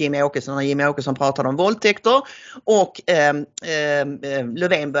Jimmy Åkesson när Jimmy Åkesson pratade om våldtäkter och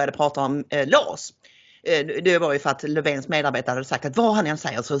Löfven började prata om LAS. Det var ju för att Löfvens medarbetare hade sagt att vad han än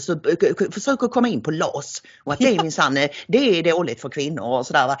säger så försök att komma in på LAS och att det är minsann, det är dåligt för kvinnor och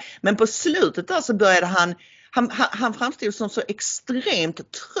sådär, va? Men på slutet där så började han framstod som så extremt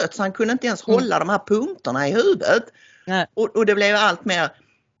trött så han kunde inte ens hålla de här punkterna i huvudet. Och det blev allt mer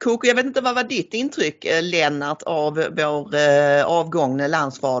kok. Jag vet inte, vad var ditt intryck, Lennart, av vår avgångne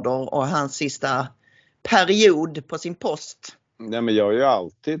landsfader och hans sista period på sin post? Nej, men jag har ju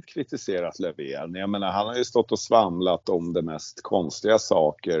alltid kritiserat Löfven. Jag menar, han har ju stått och svamlat om det mest konstiga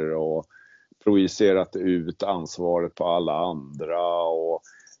saker och projicerat ut ansvaret på alla andra. Och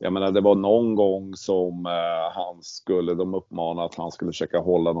jag menar, det var någon gång som de uppmanade att han skulle försöka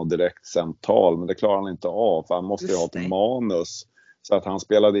hålla något direkt samtal, men det klarar han inte av, för han måste ju ha ett manus, så att han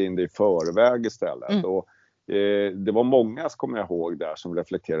spelade in det i förväg istället. Och det var många, som kommer jag ihåg där, som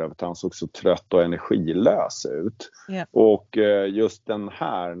reflekterade över att han såg så trött och energilös ut. Och just den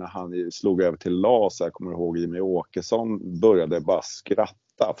här, när han slog över till LAS, jag kommer ihåg Jimmy Åkesson började bara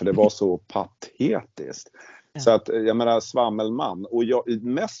skratta, för det var så patetiskt. Så att jag menar, svammelman. Och jag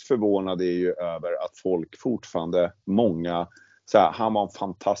mest förvånad är ju över att folk fortfarande, många, så här, han var en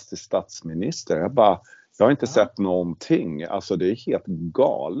fantastisk statsminister. Jag har inte sett någonting. Alltså det är helt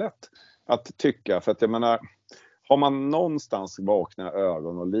galet att tycka. För att jag menar, har man någonstans vakna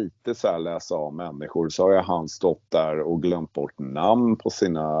ögon och lite så här läsa av människor, så har han stått där och glömt bort namn på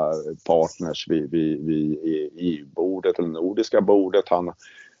sina partners vid EU-bordet eller nordiska bordet. Han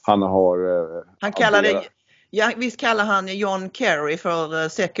kallar det... Ja, visst kallar han John Kerry för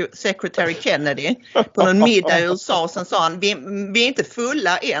Secretary Kennedy på någon middag i USA. Sen sa han, vi är inte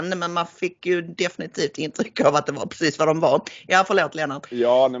fulla än, men man fick ju definitivt intryck av att det var precis vad de var. Ja, förlåt Lennart.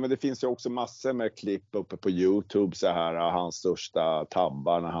 Ja, nej, men det finns ju också massor med klipp uppe på YouTube, så här, hans största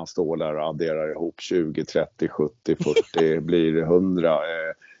tabbar när han står där och adderar ihop 20, 30, 70, 40, blir 100.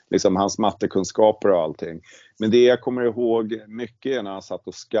 Liksom hans mattekunskaper och allting. Men det jag kommer ihåg mycket är när han satt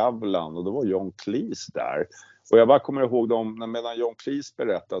och Skavlan, och då var John Cleese där. Och jag bara kommer ihåg medan John Cleese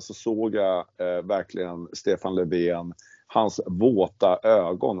berättade, så såg jag verkligen Stefan Löfven, hans våta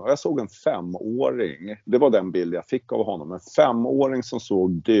ögon. Och jag såg en 5-åring, det var den bild jag fick av honom. En 5-åring som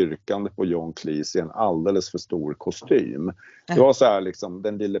såg dyrkande på John Cleese i en alldeles för stor kostym. Det var så här liksom,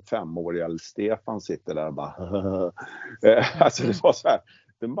 den lille 5-åriga Stefan sitter där och bara... alltså det var så här...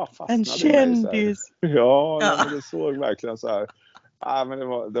 Den bara fastnade En kändis. Ja, men det såg verkligen så här. Ja, men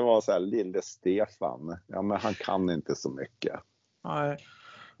det var så här, lille Stefan. Ja, men han kan inte så mycket.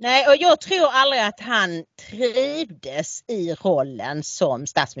 Nej, och jag tror aldrig att han trivdes i rollen som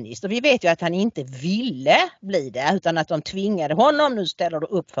statsminister. Vi vet ju att han inte ville bli det, utan att de tvingade honom. Nu ställer du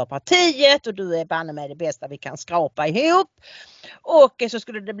upp för partiet och du är banne med det bästa vi kan skrapa ihop. Och så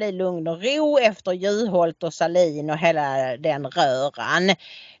skulle det bli lugn och ro efter Juholt och Salin och hela den röran.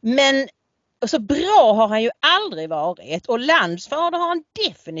 Men så bra har han ju aldrig varit, och landsfader har han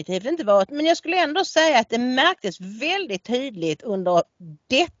definitivt inte varit. Men jag skulle ändå säga att det märktes väldigt tydligt under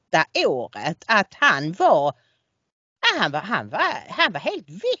detta året att han var helt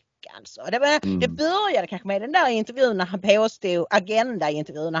väck alltså. Det började kanske med den där intervjun när han påstod,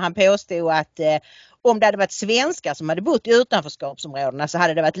 Agenda-intervjun, när han påstod att om det hade varit svenskar som hade bott i utanförskapsområdena så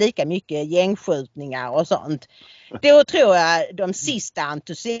hade det varit lika mycket gängskjutningar och sånt. Då tror jag de sista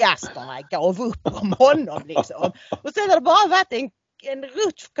entusiasterna gav upp om honom liksom. Och sen har det bara varit en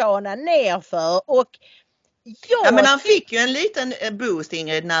rutschkana nerför, och ja, men han fick ju en liten boost,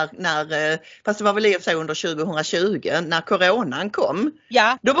 Ingrid, när fast det var väl i och för sig under 2020 när coronan kom.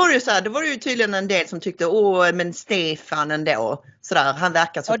 Ja. Då var det ju så här, då var det ju tydligen en del som tyckte men Stefan ändå så där, han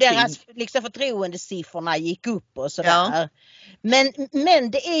verkar så. Och deras liksom förtroendesiffrorna gick upp och så där. Ja.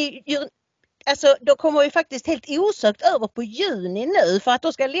 Men det är ju, alltså då kommer vi faktiskt helt osökt över på juni nu, för att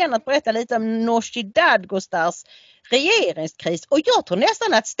då ska Lennart berätta lite om Nooshi Dadgostars regeringskris, och jag tror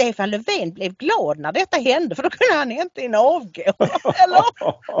nästan att Stefan Löfven blev glad när detta hände, för då kunde han äntligen avgå. Eller?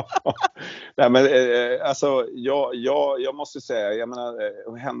 Nej, men alltså jag måste säga, jag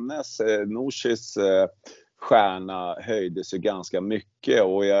menar hennes Nooshis stjärna höjdes ju ganska mycket,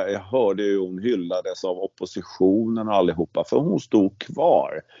 och jag hörde ju hon hyllades av oppositionen och allihopa, för hon stod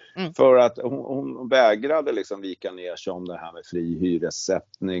kvar. För att hon vägrade liksom vika ner sig om det här med fri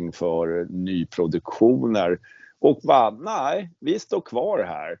hyressättning för nyproduktioner, och nej, vi står kvar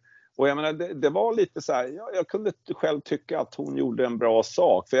här. Och jag menar, det var lite så här, jag kunde själv tycka att hon gjorde en bra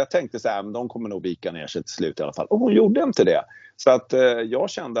sak. För jag tänkte så här, men de kommer nog vika ner sig till slut i alla fall. Och hon gjorde inte det. Så att jag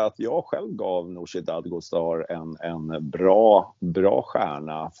kände att jag själv gav Nooshi Dadgostar en bra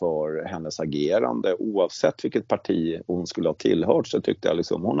stjärna för hennes agerande. Oavsett vilket parti hon skulle ha tillhört, så tyckte jag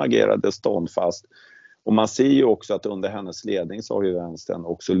liksom hon agerade ståndfast. Och man ser ju också att under hennes ledning så har ju vänstern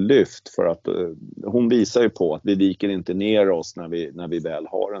också lyft, för att hon visar ju på att vi viker inte ner oss när vi väl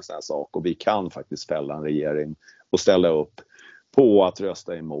har en sån här sak, och vi kan faktiskt fälla en regering och ställa upp på att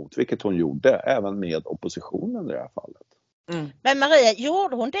rösta emot, vilket hon gjorde även med oppositionen i det här fallet. Men Maria,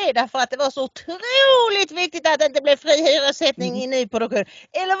 gjorde hon det därför att det var så otroligt viktigt att det inte blev fri hyressättning i nyproduktion?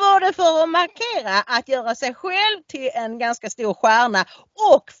 Eller var det för att markera att göra sig själv till en ganska stor stjärna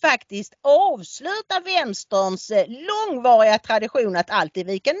och faktiskt avsluta vänsterns långvariga tradition att alltid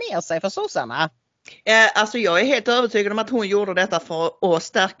vika ner sig för sossarna? Alltså jag är helt övertygad om att hon gjorde detta för att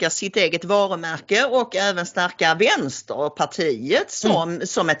stärka sitt eget varumärke och även stärka vänsterpartiet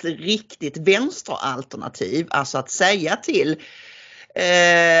som ett riktigt vänsteralternativ. Alltså att säga till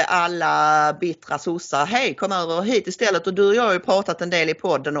alla bittra sossar, hej, kom över hit istället. Och du och jag har ju pratat en del i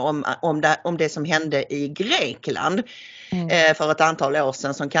podden om det som hände i Grekland för ett antal år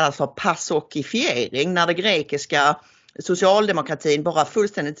sedan, som kallas för passokifiering, när det grekiska socialdemokratin bara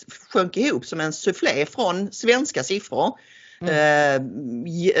fullständigt sjönk ihop som en soufflé från svenska siffror.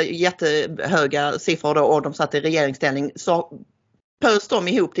 Jättehöga siffror då, och de satt i regeringsställning, så pös de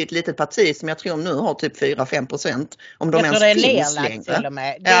ihop till ett litet parti som jag tror nu har typ 4-5%, om de ens det är finns nedlagt längre. till och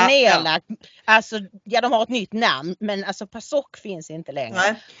med. Det är nedlagt. Alltså, ja, de har ett nytt namn, men alltså PASOK finns inte längre.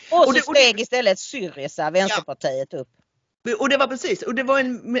 Nej. Och så steg istället Syriza, Vänsterpartiet, upp. Och det var precis, och det var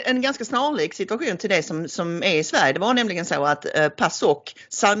en ganska snarlik situation till det som är i Sverige. Det var nämligen så att PASOK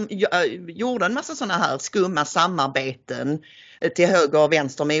gjorde en massa sådana här skumma samarbeten till höger och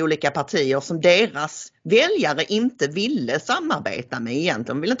vänster med olika partier som deras väljare inte ville samarbeta med egentligen.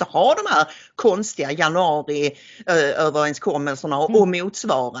 De ville inte ha de här konstiga januari-överenskommelserna och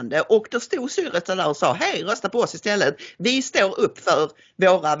motsvarande. Och då stod Syriza där och sa, hej, rösta på oss istället. Vi står upp för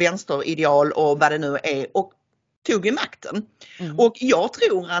våra vänsterideal och vad det nu är, och tog i makten. Och jag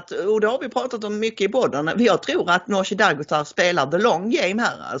tror att, och det har vi pratat om mycket i podden, jag tror att Nooshi Dadgostar spelar the long game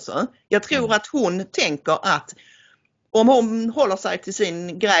här alltså. Jag tror att hon tänker att om hon håller sig till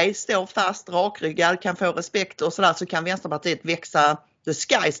sin grej, står fast, rakryggad, kan få respekt och sådär, så kan Vänsterpartiet växa, the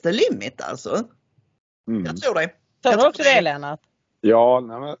sky's the limit alltså. Jag tror det. Tror du också det, Lennart? Ja,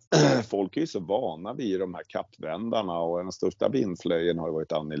 men folk är ju så vana vid de här kappvändarna, och den största vindflöjen har ju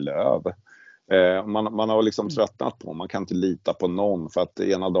varit Annie Lööf. Man har liksom tröttnat på, man kan inte lita på någon för att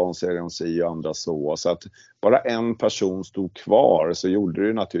ena dagen säger de si och andra så att bara en person stod kvar så gjorde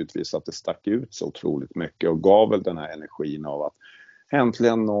det naturligtvis att det stack ut så otroligt mycket och gav väl den här energin av att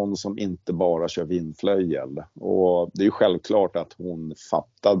äntligen någon som inte bara kör vindflöjel. Och det är ju självklart att hon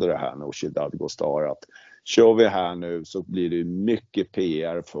fattade det här, Nooshi Dadgostar, att kör vi här nu så blir det mycket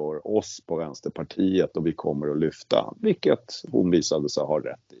PR för oss på Vänsterpartiet och vi kommer att lyfta, vilket hon visade sig ha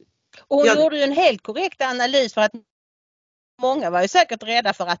rätt i. Och hon gjorde ju en helt korrekt analys för att många var ju säkert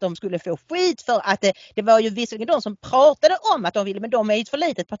rädda för att de skulle få skit för att det var ju visserligen de som pratade om att de ville, men de är ett för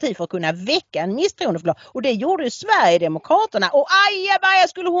litet parti för att kunna väcka en misstroendeförslag. Och det gjorde ju Sverigedemokraterna. Och ajabaja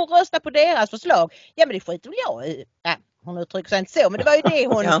skulle hon rösta på deras förslag. Ja men det skiter väl jag i. Ja, hon uttrycker sig inte så, men det var ju det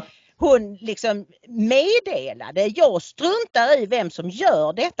hon, hon liksom meddelade. Jag struntar i vem som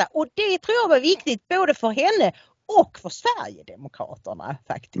gör detta. Och det tror jag var viktigt både för henne och för Sverigedemokraterna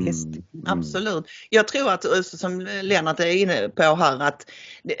faktiskt. Absolut. Jag tror att, som Lennart är inne på här, att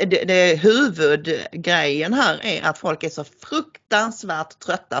det huvudgrejen här är att folk är så fruktansvärt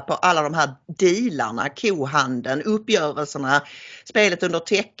trötta på alla de här dealarna, kohandeln, uppgörelserna, spelet under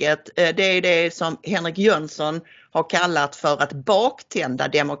täcket. Det är det som Henrik Jönsson har kallat för att baktända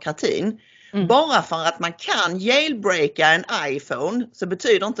demokratin. Bara för att man kan jailbreaka en iPhone så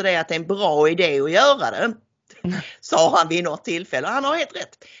betyder inte det att det är en bra idé att göra det. Sa han vid något tillfälle. Han har helt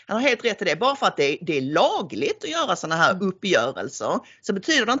rätt. Han har helt rätt i det. Bara för att det är lagligt att göra sådana här uppgörelser så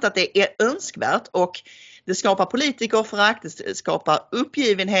betyder det inte att det är önskvärt, och det skapar politikerförakt, det skapar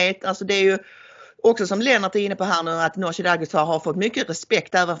uppgivenhet. Alltså det är ju också som Lennart är inne på här nu, att Nooshi Dadgostar har fått mycket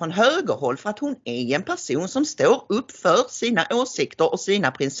respekt även från högerhåll för att hon är en person som står upp för sina åsikter och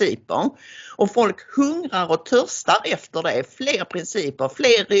sina principer. Och folk hungrar och törstar efter det. Fler principer,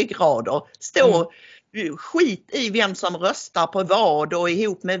 fler ryggrader. Skit i vem som röstar på vad och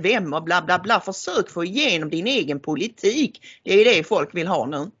ihop med vem och bla bla bla. Försök få igenom din egen politik. Det är det folk vill ha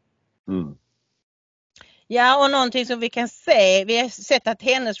nu. Ja, och någonting som vi kan se, vi har sett att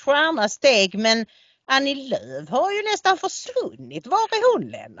hennes stjärna steg, men Annie Lööf har ju nästan försvunnit. Var är hon,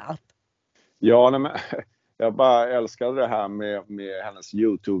 Lennart? Ja, nej, men jag bara älskade det här med hennes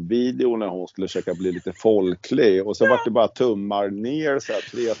YouTube-video när hon skulle försöka bli lite folklig. Och så var det bara tummar ner, så här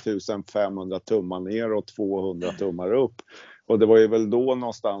 3500 tummar ner och 200 tummar upp. Och det var ju väl då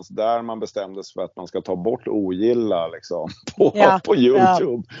någonstans där man bestämde sig för att man ska ta bort ogilla liksom, på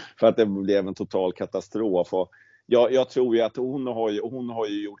YouTube. För att det blev en total katastrof. Och jag tror ju att hon har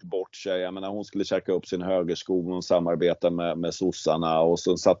ju gjort bort sig. Jag menar, hon skulle käka upp sin högersko och samarbeta med sossarna. Och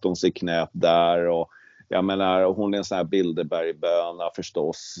så satt hon sig i knät där och jag menar, hon är en sån här Bilderbergböna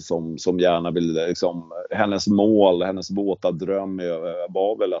förstås som gärna vill liksom, hennes våta dröm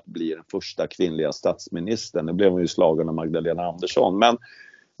var väl att bli den första kvinnliga statsministern. Det blev hon ju slagen av Magdalena Andersson. Men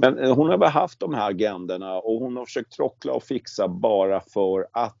hon har väl haft de här agendorna och hon har försökt trockla och fixa bara för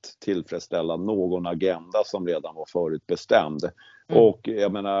att tillfredsställa någon agenda som redan var förutbestämd. Och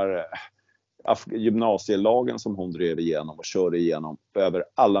jag menar, gymnasielagen som hon drev igenom och körde igenom över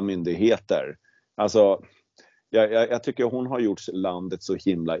alla myndigheter. Alltså, jag tycker hon har gjort landet så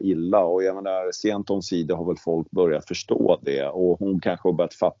himla illa och jag menar, sent om sidor har väl folk börjat förstå det och hon kanske har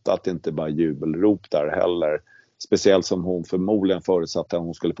börjat fatta att det inte bara jubelrop där heller. Speciellt som hon förmodligen förutsatte att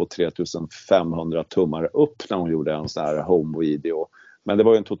hon skulle få 3500 tummar upp när hon gjorde en sån här home-video. Men det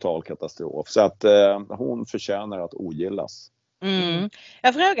var ju en total katastrof. Så att hon förtjänar att ogillas.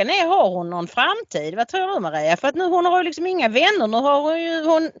 Ja, frågan är, har hon någon framtid? Vad tror du, Maria? För att nu hon har ju liksom inga vänner. Nu har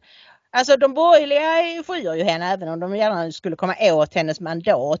hon alltså de borgerliga skyr ju henne även om de gärna skulle komma åt hennes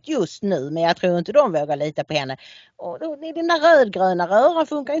mandat just nu. Men jag tror inte de vågar lita på henne. Och den där rödgröna röran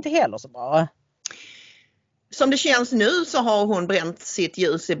funkar inte heller så bra. Som det känns nu så har hon bränt sitt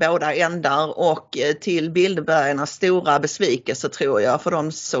ljus i båda ändar och till Bilderbergarnas stora besvikelse tror jag för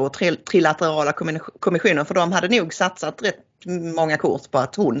de så trilaterala kommissionen, för de hade nog satsat rätt många kort på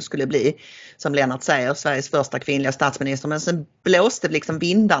att hon skulle bli, som Lennart säger, Sveriges första kvinnliga statsminister, men sen blåste liksom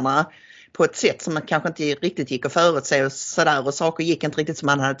vindarna på ett sätt som man kanske inte riktigt gick att förutse och sådär, och saker gick inte riktigt som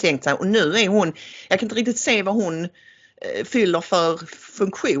man hade tänkt sig, och nu är hon, jag kan inte riktigt se vad hon fyller för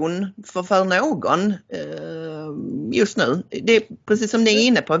funktion för någon just nu. Det är precis som ni är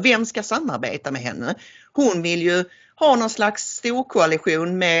inne på, vem ska samarbeta med henne? Hon vill ju ha någon slags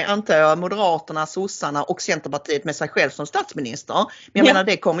storkoalition med, antar jag, Moderaterna, Sossarna och Centerpartiet med sig själv som statsminister. Men jag menar,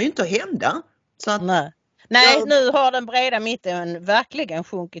 det kommer ju inte att hända. Så att, Nej, nu har den breda mitten verkligen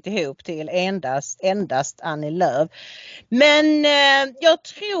sjunkit ihop till endast Annie Lööf. Men jag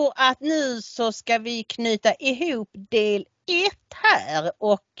tror att nu så ska vi knyta ihop del 1 här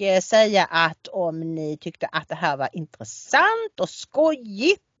och säga att om ni tyckte att det här var intressant och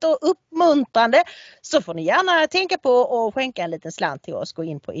skojigt fint och uppmuntrande så får ni gärna tänka på att skänka en liten slant till oss. Gå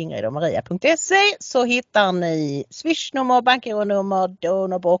in på ingridomaria.se så hittar ni swishnummer, bankgironummer,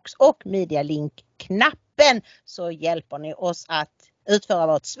 donorbox och medialink-knappen så hjälper ni oss att utföra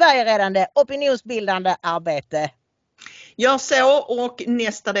vårt Sverigeräddande opinionsbildande arbete. Ja, så, och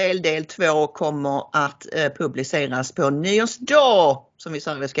nästa del 2 kommer att publiceras på nyårsdag, som vi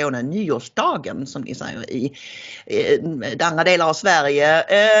säger i Skåne, nyårsdagen som ni säger i andra delar av Sverige.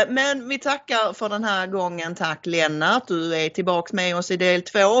 Men vi tackar för den här gången. Tack Lennart, du är tillbaka med oss i del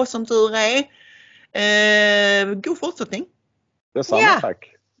 2 som tur är. God fortsättning. Detsamma,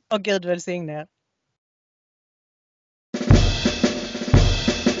 tack. Och Gud välsigne er.